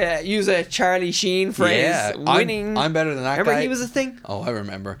 to use a Charlie Sheen phrase, Yeah, winning. I'm better than that Remember guy. he was a thing? Oh, I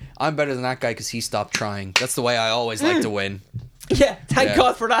remember. I'm better than that guy because he stopped trying. That's the way I always like to win. Yeah, thank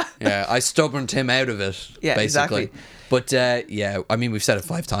God for that. Yeah, I stubborned him out of it. Yeah, basically. exactly. But yeah, I mean, we've said it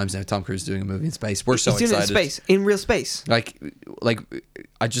 5 times now. Tom Cruise is doing a movie in space. We're so He's doing excited. it in space, in real space. Like,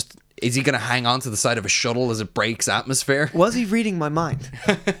 is he going to hang on to the side of a shuttle as it breaks atmosphere? Was he reading my mind?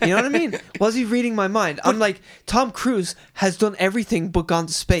 You know what I mean? Was he reading my mind? I'm like, Tom Cruise has done everything but gone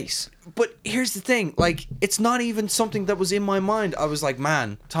to space. But here's the thing, like, it's not even something that was in my mind. I was like,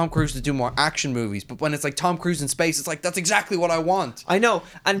 man, Tom Cruise to do more action movies. But when it's like Tom Cruise in space, it's like, that's exactly what I want. I know.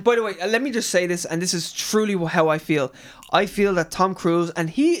 And by the way, let me just say this, and this is truly how I feel. I feel that Tom Cruise,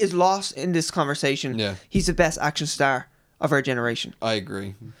 and he is lost in this conversation. Yeah. He's the best action star of our generation. I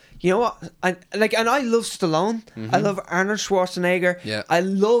agree. You know what? And I love Stallone. I love Arnold Schwarzenegger. Yeah. I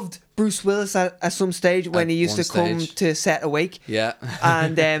loved Bruce Willis at some stage when he used to come to set awake. Yeah.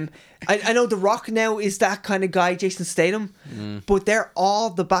 And I know The Rock now is that kind of guy, Jason Statham, but they're all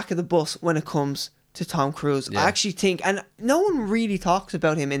the back of the bus when it comes to Tom Cruise. Yeah. I actually think, and no one really talks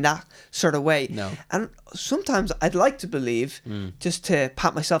about him in that sort of way. No. And sometimes I'd like to believe, just to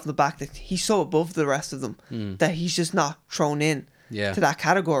pat myself on the back, that he's so above the rest of them that he's just not thrown in to that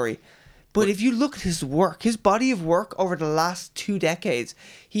category. But if you look at his work, his body of work over the last 2 decades,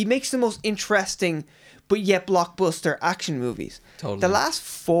 he makes the most interesting but yet blockbuster action movies. Totally. The last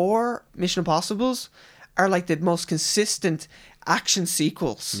 4 Mission Impossibles are like the most consistent action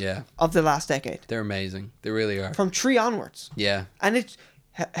sequels of the last decade. They're amazing. They really are. From 3 onwards. Yeah. And it's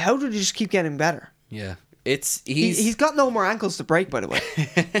how do they just keep getting better? Yeah. He's got no more ankles to break, by the way.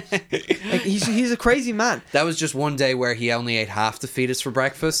 Like he's a crazy man. That was just one day where he only ate half the fetus for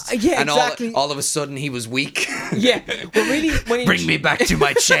breakfast. Yeah, and exactly. all of a sudden he was weak. Yeah, well, really, when Bring me back to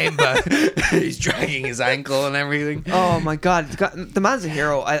my chamber. He's dragging his ankle and everything. Oh my God, the man's a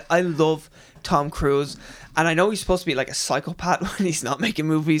hero. I love Tom Cruise. And I know he's supposed to be like a psychopath when he's not making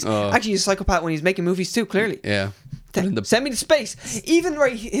movies. Actually, he's a psychopath when he's making movies too, clearly. Yeah. Send me to space. Even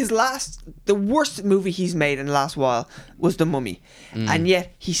right, the worst movie he's made in the last while was The Mummy. And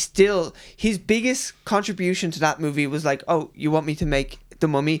yet, his biggest contribution to that movie was like, oh, you want me to make The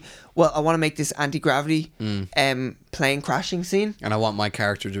Mummy? Well, I want to make this anti-gravity plane crashing scene. And I want my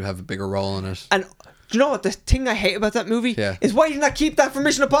character to have a bigger role in it. And do you know what the thing I hate about that movie Yeah. is? Why didn't I keep that for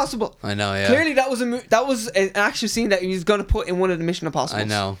Mission Impossible? I know, yeah. Clearly, that was an action scene that he was going to put in one of the Mission Impossibles. I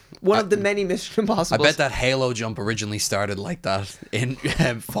know. One of the many Mission Impossibles. I bet that Halo jump originally started like that in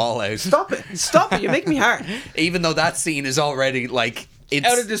Fallout. Stop it! You make me hard. Even though that scene is already like It's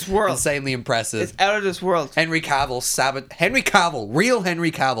out of this world. Insanely impressive. It's out of this world. Henry Cavill, real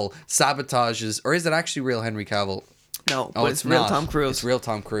Henry Cavill sabotages, or is it actually real Henry Cavill? No, but it's real not. Tom Cruise. It's real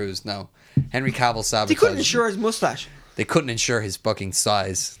Tom Cruise. No, Henry Cavill sabotages. They couldn't insure his mustache. They couldn't insure his fucking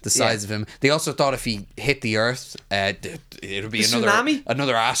size, the size of him. They also thought if he hit the Earth, it would be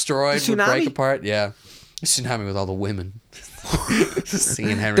another asteroid would break apart. Yeah, a tsunami with all the women.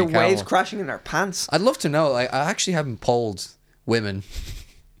 Seeing Henry The Cavill. waves crashing in their pants. I'd love to know. I actually haven't polled women.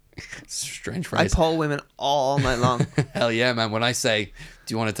 Strange phrase. I poll women all night long. Hell yeah, man! When I say,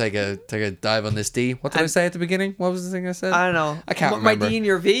 "Do you want to take a dive on this D?" What did I say at the beginning? What was the thing I said? I don't know. I can't My remember. D and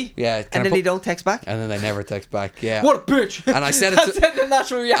your V. Yeah, and then they don't text back. And then they never text back. Yeah. What a bitch! And I said it. That's the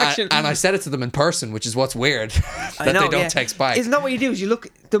natural reaction. And I said it to them in person, which is what's weird. that I know, they don't text back. Isn't that what you do? Is you look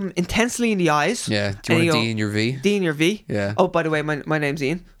them intensely in the eyes. Yeah. Do you want a D in your V? D in your V. Yeah. Oh, by the way, my name's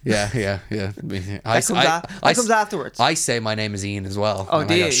Ian. Yeah. That comes afterwards. I say my name is Ian as well. Oh, and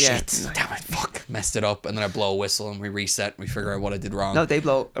do I go, you? Yeah. Shit, damn it, fuck, messed it up, and then I blow a whistle and we reset and we figure out what I did wrong. No, they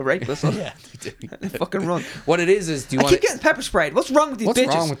blow a rape whistle. Yeah, they do. They fucking run. What it is do you I want? keep getting pepper sprayed. What's wrong with these bitches?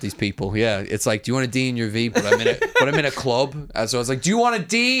 What's wrong with these people? Yeah, it's like, do you want a D in your V? But I'm in a club, and so I was like, do you want a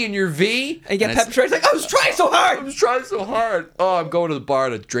D in your V? And you get pepper sprayed. Like, I was trying so hard. I was trying so hard. Oh, I'm going to the bar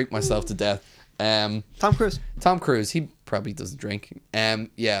to drink myself to death. Tom Cruise. Tom Cruise, he probably doesn't drink.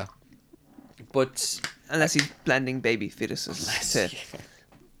 Yeah, but Unless he's blending baby fetuses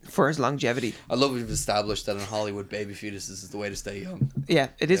for his longevity. I love we've established that in Hollywood, baby fetuses is the way to stay young. Yeah,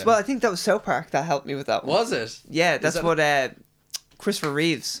 it is. Yeah. Well, I think that was South Park that helped me with that one. Was it? Yeah, that's what Christopher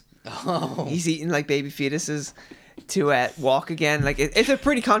Reeves. Oh. He's eating like baby fetuses to walk again. Like it's a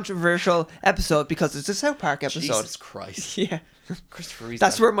pretty controversial episode because it's a South Park episode. Jesus Christ. Yeah. Christopher Reeves.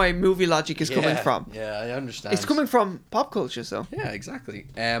 That's where my movie logic is coming from. Yeah, I understand. It's coming from pop culture, so. Yeah, exactly.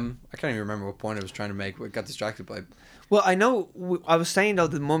 I can't even remember what point I was trying to make. I got distracted by. Well, I know. I was saying though,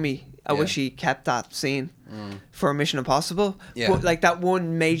 the Mummy. I wish he kept that scene for Mission Impossible. Yeah. But like that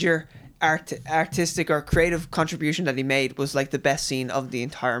one major artistic or creative contribution that he made was like the best scene of the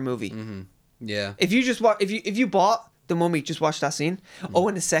entire movie. Mm-hmm. Yeah. If you just if you bought the Mummy, just watch that scene. Oh,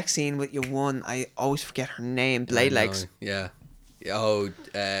 and the sex scene with your one. I always forget her name. Blade Legs. Yeah. Oh,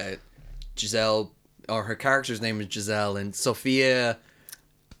 Giselle, or her character's name is Giselle, and Sophia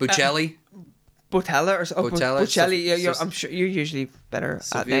Buccelli. Botella or Botella? I'm sure you're usually better at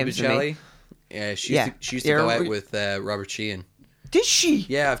Sophia names than me. Buccelli. Yeah, she used to go out with Robert Sheehan. Did she?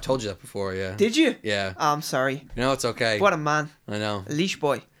 Yeah, I've told you that before. Yeah. Did you? Yeah. Oh, I'm sorry. No, it's okay. What a man. I know. A leash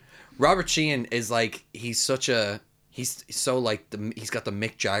boy. Robert Sheehan is like he's so like he's got the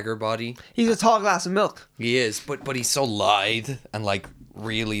Mick Jagger body. He's a tall glass of milk. He is, but he's so lithe and like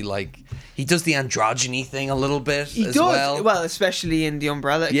really like he does the androgyny thing a little bit He as does well. Especially in the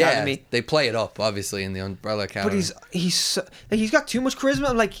Umbrella Yeah, Academy. they play it up obviously in the Umbrella Academy. But he's got too much charisma.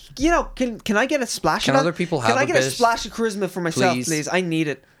 I'm like, can I get a splash? Can of that? other people Can have I a get a bit? splash of charisma for myself, please? I need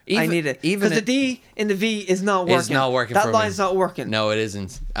it. I need it. even Because the D in the V is not working. It's not working That for line's me. not working. No, it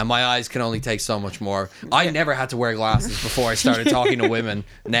isn't. And my eyes can only take so much more. I never had to wear glasses before I started talking to women.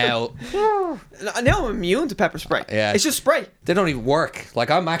 Now Now I'm immune to pepper spray. Yeah. It's just spray. they don't even work. Like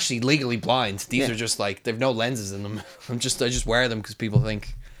I'm actually legally blind. These are just like they've no lenses in them. I just wear them because people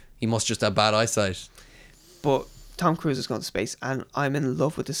think he must just have bad eyesight. But Tom Cruise is going to space, and I'm in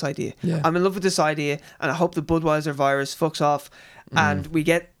love with this idea. Yeah. I'm in love with this idea, and I hope the Budweiser virus fucks off, and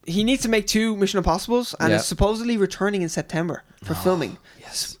he needs to make 2 Mission Impossibles, and it's supposedly returning in September for filming.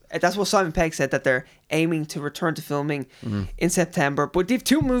 Yes. That's what Simon Pegg said, that they're aiming to return to filming in September, but they've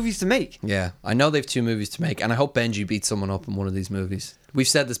 2 movies to make. Yeah, I know they've 2 movies to make, and I hope Benji beats someone up in one of these movies. We've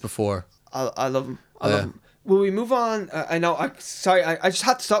said this before. I love him. I love him. Will we move on? I know. I just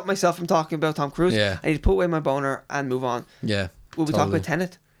had to stop myself from talking about Tom Cruise. Yeah. I need to put away my boner and move on. Yeah. Will we talk about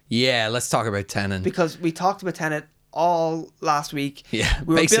Tenet? Yeah, let's talk about Tenet. Because we talked about Tenet all last week. Yeah,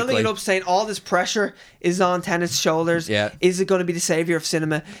 we were basically. building it up, saying all this pressure is on Tenet's shoulders. Yeah. Is it going to be the savior of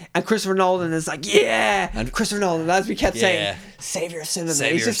cinema? And Christopher Nolan is like, yeah. And Christopher Nolan, as we kept saying, savior of cinema.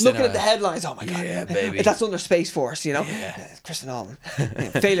 Savior He's just of looking cinema. at the headlines. Oh my god, Yeah, baby. That's under Space Force, you know. Yeah. Christopher Nolan,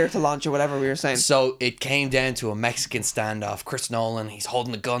 failure to launch or whatever we were saying. So it came down to a Mexican standoff. Chris Nolan, he's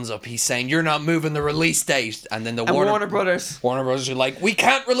holding the guns up. He's saying, "You're not moving the release date." And then Warner Brothers are like, "We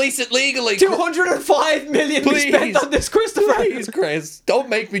can't release it legally. 205 million we spent on this, Christopher. Please, Chris, don't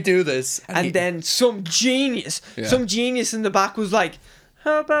make me do this." And then some genius in the back was like,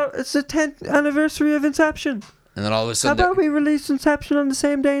 "How about it's the 10th anniversary of Inception? And then all of a How sudden, about we release Inception on the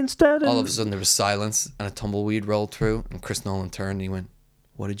same day instead?" all of a sudden there was silence and a tumbleweed rolled through. And Chris Nolan turned and he went,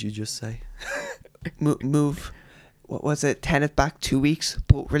 "What did you just say?" move. What was it? Tenet back 2 weeks,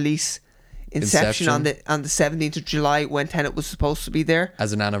 but release Inception on the 17th of July when Tenet was supposed to be there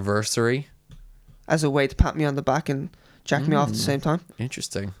as an anniversary, as a way to pat me on the back and jack me off at the same time.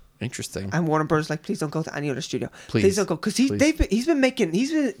 Interesting. And Warner Brothers like, please don't go to any other studio. Please don't go, because he's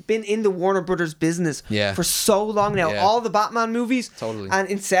been in the Warner Brothers business for so long now. Yeah. All the Batman movies, and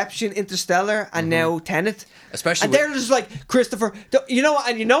Inception, Interstellar, and now Tenet. Especially, and they're just like, Christopher, you know,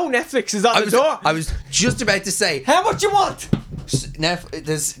 and you know Netflix is on the door. I was just about to say, how much you want?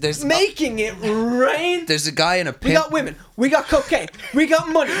 There's making it rain. There's a guy in a pimp. We got women. We got cocaine. We got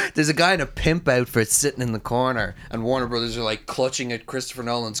money. There's a guy in a pimp outfit sitting in the corner, and Warner Brothers are like clutching at Christopher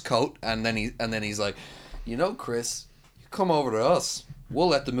Nolan's coat, and then he's like, you know, Chris, you come over to us. We'll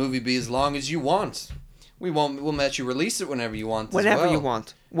let the movie be as long as you want. We'll let you release it whenever you want. Whenever you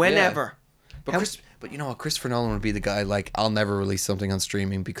want. Whenever. Yeah. But you know what? Christopher Nolan would be the guy like, I'll never release something on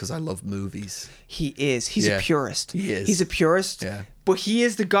streaming because I love movies. He is. He's a purist. He is. He's a purist. Yeah. But he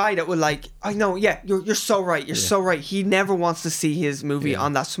is the guy that would like, I know, you're so right. You're so right. He never wants to see his movie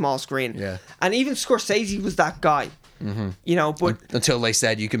on that small screen. Yeah. And even Scorsese was that guy. Mm-hmm. You know, but until they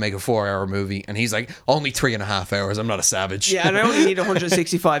said you can make a 4-hour movie, and he's like, only 3.5 hours. I'm not a savage. Yeah, and I only need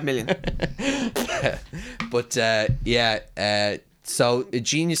 165 million. But so a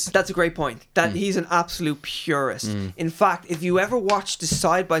genius. That's a great point. That he's an absolute purist. In fact, if you ever watch the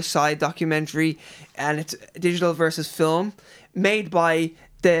side-by-side documentary, and it's digital versus film, made by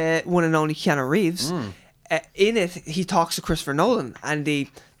the one and only Keanu Reeves, in it he talks to Christopher Nolan, and they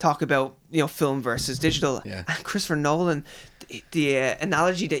talk about, you know, film versus digital. Yeah. And Christopher Nolan, the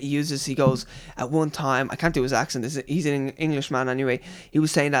analogy that he uses, he goes, at one time, I can't do his accent, he's an Englishman anyway, he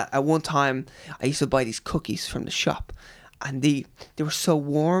was saying that at one time I used to buy these cookies from the shop, and they were so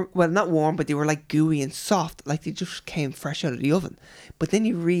warm, well, not warm, but they were like gooey and soft, like they just came fresh out of the oven. But then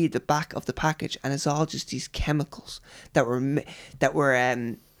you read the back of the package, and it's all just these chemicals that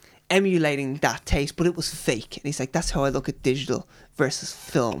were emulating that taste, but it was fake. And he's like, that's how I look at digital versus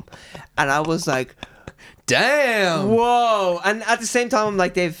film. And I was like, damn, whoa. And at the same time, I'm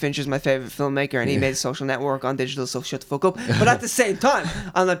like, David Fincher's my favorite filmmaker, and he made a Social Network on digital, so shut the fuck up. But at the same time,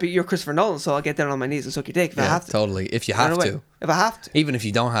 I'm like, but you're Christopher Nolan, so I'll get down on my knees and suck your dick if I have to. Totally. If you have to. If I have to. Even if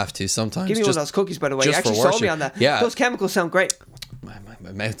you don't have to, sometimes. Give me one of those cookies, by the way. You actually sold me on that. Yeah. Those chemicals sound great.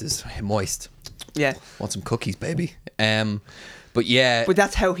 My mouth is moist. Yeah. Want some cookies, baby. But yeah. But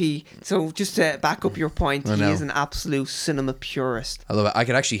that's how so just to back up your point, he is an absolute cinema purist. I love it. I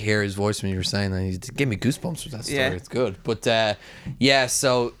could actually hear his voice when you were saying that. He gave me goosebumps with that story. Yeah. It's good. But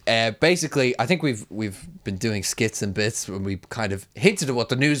so basically, I think we've been doing skits and bits when we kind of hinted at what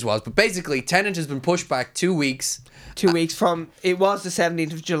the news was. But basically, Tenet has been pushed back 2 weeks. 2 weeks from, it was the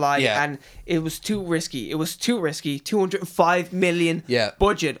 17th of July, and it was too risky. 205 million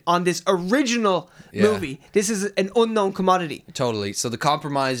budget on this original movie. This is an unknown commodity. Totally. So the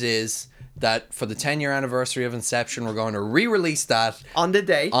compromise is that for the 10-year anniversary of Inception, we're going to re-release that on the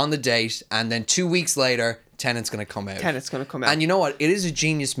date, and then 2 weeks later, Tenet's going to come out. And you know what? It is a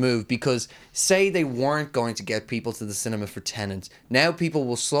genius move, because say they weren't going to get people to the cinema for Tenet, now people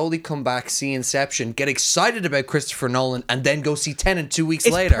will slowly come back, see Inception, get excited about Christopher Nolan, and then go see Tenet 2 weeks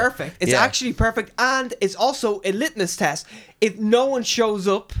later. It's perfect. It's actually perfect, and it's also a litmus test. If no one shows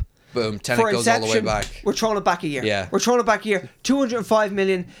up, boom, Tenet goes all the way back. We're throwing it back a year. Yeah. We're throwing it back a year. 205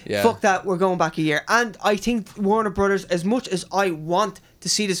 million. Yeah. Fuck that. We're going back a year. And I think Warner Brothers, as much as I want to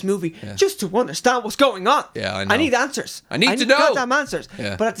see this movie, just to understand what's going on. Yeah, I know. I need answers. I need to know. Goddamn answers.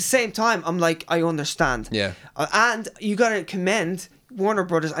 Yeah. But at the same time, I'm like, I understand. Yeah. And you got to commend Warner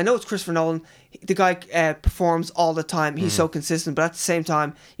Brothers. I know it's Christopher Nolan. The guy performs all the time. He's so consistent. But at the same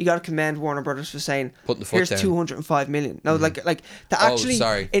time, you got to commend Warner Brothers for saying, putting the foot here's down. 205 million. No, like to actually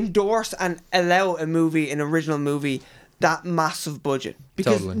endorse and allow an original movie, that massive budget.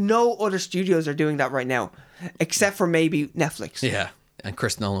 Because no other studios are doing that right now, except for maybe Netflix. Yeah. And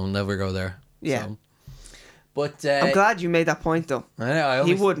Chris Nolan will never go there. Yeah. So. But I'm glad you made that point, though. I know.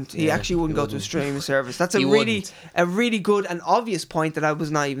 He wouldn't. He actually wouldn't go to a streaming service. That's a really good and obvious point that I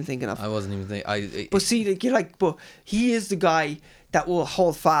was not even thinking of. I wasn't even thinking. But see, but he is the guy that will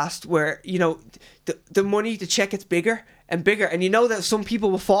hold fast. Where, you know, the money, the check gets bigger and bigger, and you know that some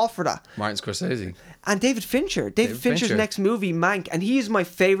people will fall for that. Martin Scorsese and David Fincher. David Fincher's next movie, Mank, and he is my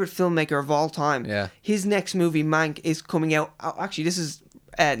favorite filmmaker of all time. Yeah. His next movie, Mank, is coming out. Actually, this is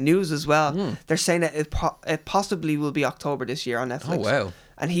news as well. They're saying that it possibly will be October this year on Netflix. Oh wow!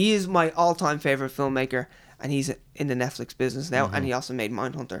 And he is my all-time favorite filmmaker, and he's in the Netflix business now. And he also made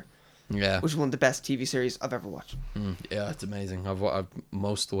Mindhunter. Yeah. which is one of the best TV series I've ever watched. Yeah, it's amazing. I've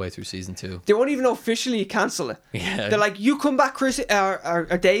most of the way through season 2. They won't even officially cancel it. Yeah. They're like, you come back, Chris, or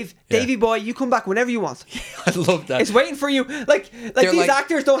Dave, Davey boy, you come back whenever you want. I love that. It's waiting for you. Like They're these like-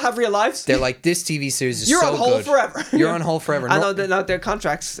 actors don't have real lives. They're like, this TV series is You're so on hold good. forever. You're on hold forever. I No- know that their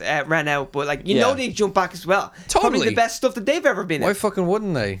contracts ran out, but like Yeah. they jump back as well. Totally. Probably the best stuff that they've ever been Why in. fucking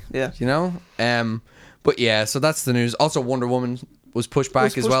wouldn't they? Yeah. You know? But yeah, so that's the news. Also, Wonder Woman was pushed back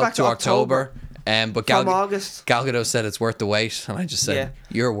as pushed well back to to October. But From August. Gal Gadot said it's worth the wait, and I just said, Yeah.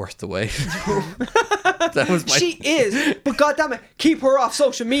 "You're worth the wait." That was my. She is, but goddamn it, keep her off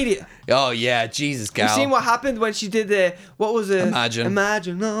social media. Oh yeah, Jesus, Gal. You seen what happened when she did the what was it?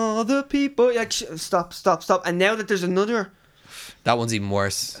 Imagine all the people. Like stop, and now that there's another. That one's even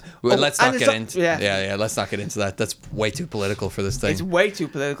worse. Well, let's and not it's get not- into. yeah. Yeah. Let's not get into that. That's way too political for this thing. It's way too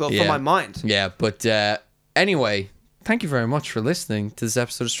political for Yeah. my mind. Yeah, but anyway, thank you very much for listening to this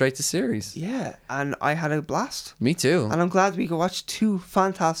episode of Straight to Series. Yeah, and I had a blast. Me too. And I'm glad we could watch two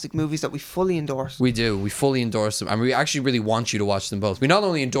fantastic movies that we fully endorse. We do. We fully endorse them, and we actually really want you to watch them both. We not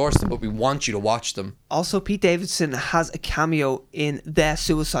only endorse them, but we want you to watch them. Also, Pete Davidson has a cameo in The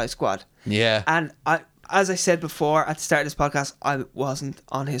Suicide Squad. Yeah. And as I said before at the start of this podcast, I wasn't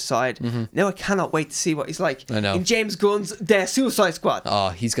on his side. Now I cannot wait to see what he's like. I know. In James Gunn's The Suicide Squad. Oh,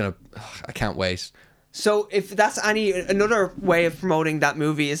 he's gonna. I can't wait. So if that's another way of promoting that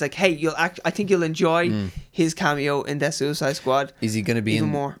movie is like, hey, I think you'll enjoy his cameo in The Suicide Squad. Is he gonna be even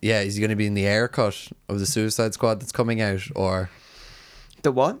in more? Yeah, is he gonna be in the air cut of the Suicide Squad that's coming out, or?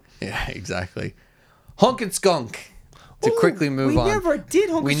 The what? Yeah, exactly. Hunk and Skunk. To Ooh, quickly move on. We never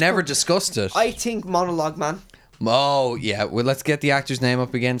did Hunk We and never Skunk. discussed it. I think Monologue Man. Oh, yeah. Well, let's get the actor's name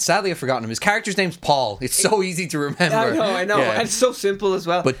up again. Sadly, I've forgotten him. His character's name's Paul. It's so easy to remember. I know. Yeah. And it's so simple as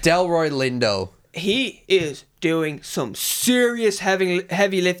well. But Delroy Lindo. He is doing some serious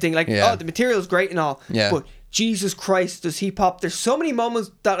heavy lifting. Like, Yeah. the material's great and all. Yeah. But Jesus Christ, does he pop? There's so many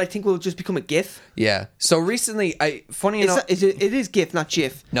moments that I think will just become a GIF. Yeah. So recently, funny enough, It is GIF, not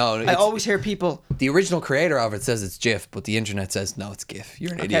GIF. No, I it's- always hear people. the original creator of it says it's GIF, but the internet says, no, it's GIF.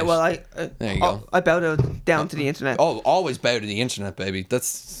 You're an idiot. Okay, well, There you go. I bow down to the internet. Oh, always bow to the internet, baby.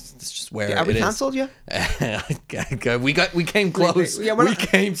 That's just where Are we it is. cancelled yet? we came close. Yeah, we're we not-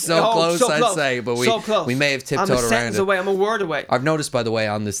 came so Oh, close, so I'd close. say, but So close. we may have tiptoed I'm a around sentence it. away. I'm a word away. I've noticed, by the way,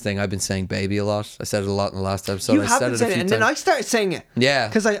 on this thing, I've been saying baby a lot. I said it a lot in the last episode. You I have said been it a saying few it, and times. then I started saying it. Yeah.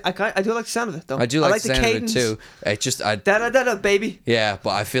 Because I do like the sound of it, though. I do like the the sound cadence. of it too. It just, Da-da-da-da, baby. yeah,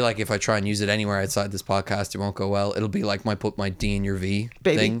 but I feel like if I try and use it anywhere outside this podcast, it won't go well. It'll be like put my D in your V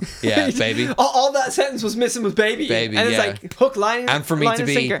Baby. thing. Yeah, baby. all that sentence was missing was baby. Baby, and it's yeah. like hook, line, And for me line to and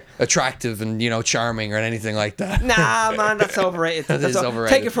be sinker. attractive and, charming or anything like that. Nah, man, that's overrated. That is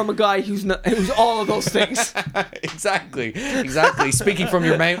overrated. Take it from a guy who's all of those things. Exactly. Speaking from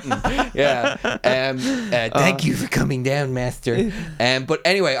your mountain. Yeah. Thank you for coming down, master. But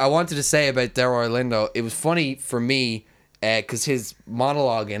anyway, I wanted to say about Delroy Lindo, it was funny for me because his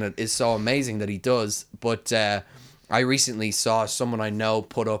monologue in it is so amazing that he does. But I recently saw someone I know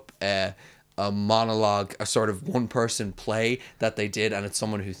put up a monologue, a sort of one person play that they did, and it's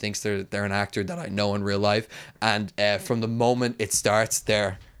someone who thinks they're an actor that I know in real life, and from the moment it starts,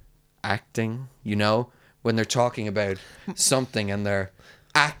 they're acting, when they're talking about something and they're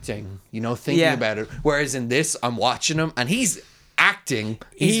acting, thinking Yeah. about it, whereas in this I'm watching him and he's acting,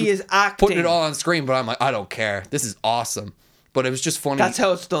 He is acting. putting it all on screen, but I'm like, I don't care, this is awesome. But it was just funny. That's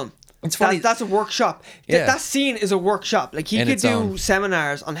how it's done. It's funny. That's a workshop. Yeah. That scene is a workshop. Like he In could its do own.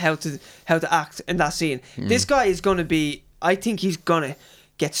 seminars on how to act in that scene. Mm. This guy is going to be. I think he's going to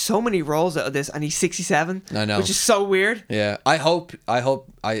get so many roles out of this, and he's 67. I know. which is so weird. Yeah, I hope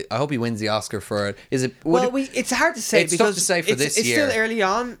he wins the Oscar for it. Is it? It's hard to say It's tough because to say for this it's year. still early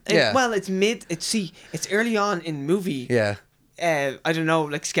on. Yeah. Well, it's mid. It's early on in movie. Yeah. I don't know,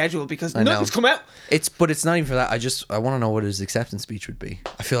 like schedule because know. nothing's come out. But it's not even for that. I want to know what his acceptance speech would be.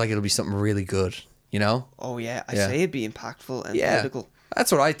 I feel like it'll be something really good. Oh yeah, I Yeah. say it'd be impactful and Yeah, political.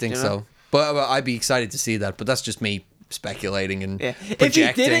 that's what I think. You know? So, but I'd be excited to see that. But that's just me speculating and Yeah, if he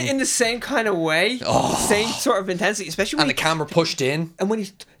projecting. did it in the same kind of way, same sort of intensity, especially when and the camera pushed in. and when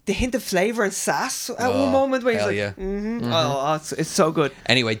the hint of flavor and sass at Oh, one moment where he's hell like, yeah. oh, it's so good.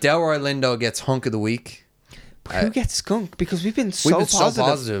 Anyway, Delroy Lindo gets hunk of the week. Who gets skunk? Because we've been We've so been positive. so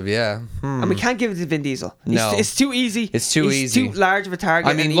positive, yeah. And we can't give it to Vin Diesel. No. It's too easy. It's too He's easy. too large of a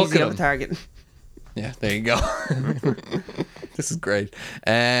target. I mean, and look easy at of a him. target. Yeah, there you go. This is great.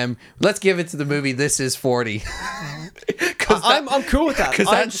 Let's give it to the movie This Is 40. I'm cool with that.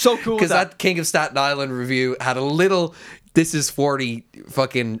 I'm so cool with Because that. that King of Staten Island review had a little This is 40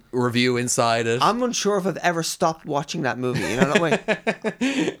 fucking review inside it. I'm unsure if I've ever stopped watching that movie. You know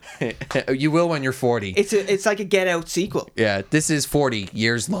that way. You will when you're 40. It's like a Get Out sequel. Yeah, this is 40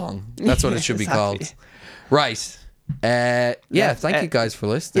 years long. That's what it should be Exactly. called. Right. Thank you guys for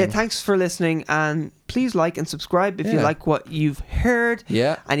listening. Yeah, thanks for listening, and please like and subscribe if you Yeah. like what you've heard.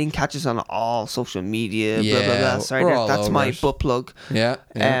 Yeah. And you can catch us on all social media. Blah blah Yeah, blah. Sorry, we're all that's over my it. butt plug. Yeah.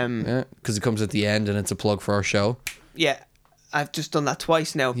 Um, Because it comes at the end and it's a plug for our show. Yeah, I've just done that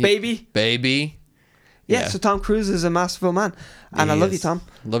twice now, baby. Baby. Yeah, Yeah. so Tom Cruise is a masterful man, and I He love you, is. Tom.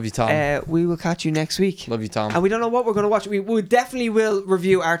 Love you, Tom. We will catch you next week. Love you, Tom. And we don't know what we're going to watch. We definitely will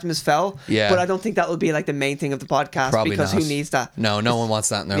review Artemis Fowl. Yeah. But I don't think that will be like the main thing of the podcast Probably because not. who needs that? No one wants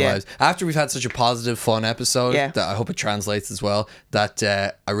that in their Yeah. lives. After we've had such a positive, fun episode, Yeah. that I hope it translates as well, that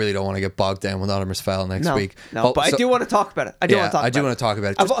I really don't want to get bogged down with Artemis Fowl next No, week. no. But I do want to talk about it. I do want to talk. I do about want to talk about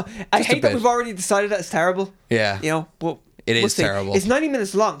it. it. I Just a hate that bit. we've already decided that it's terrible. Yeah. You know, but It is we'll see. terrible. It's 90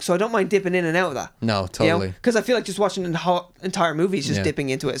 minutes long, so I don't mind dipping in and out of that. No, totally. Because I feel like just watching the entire movie is just Yeah.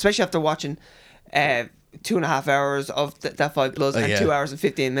 dipping into it, especially after watching 2.5 hours of That Five Bloods and yeah. 2 hours and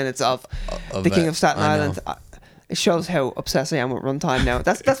 15 minutes of Of The King it. of Staten I know. Island. It shows how obsessed I am with runtime now.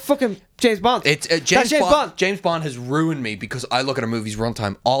 That's fucking James Bond. It's That's James Bond. James Bond has ruined me because I look at a movie's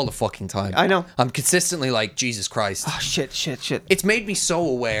runtime all the fucking time. I know. I'm consistently like, Jesus Christ. Oh, shit. It's made me so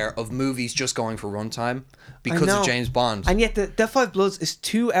aware of movies just going for runtime because know. of James Bond. And yet, The Five Bloods is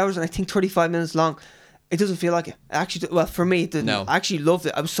 2 hours and I think 35 minutes long. It doesn't feel like it. Actually, well, for me, it didn't. No. I actually loved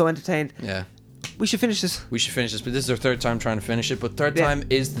it. I was so entertained. Yeah. We should finish this. We should finish this, but this is our third time trying to finish it. But third Yeah. time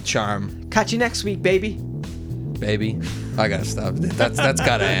is the charm, Catch you next week, baby. baby. I gotta stop. That's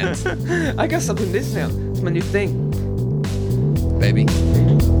gotta end, I got something this now. It's my new thing. baby.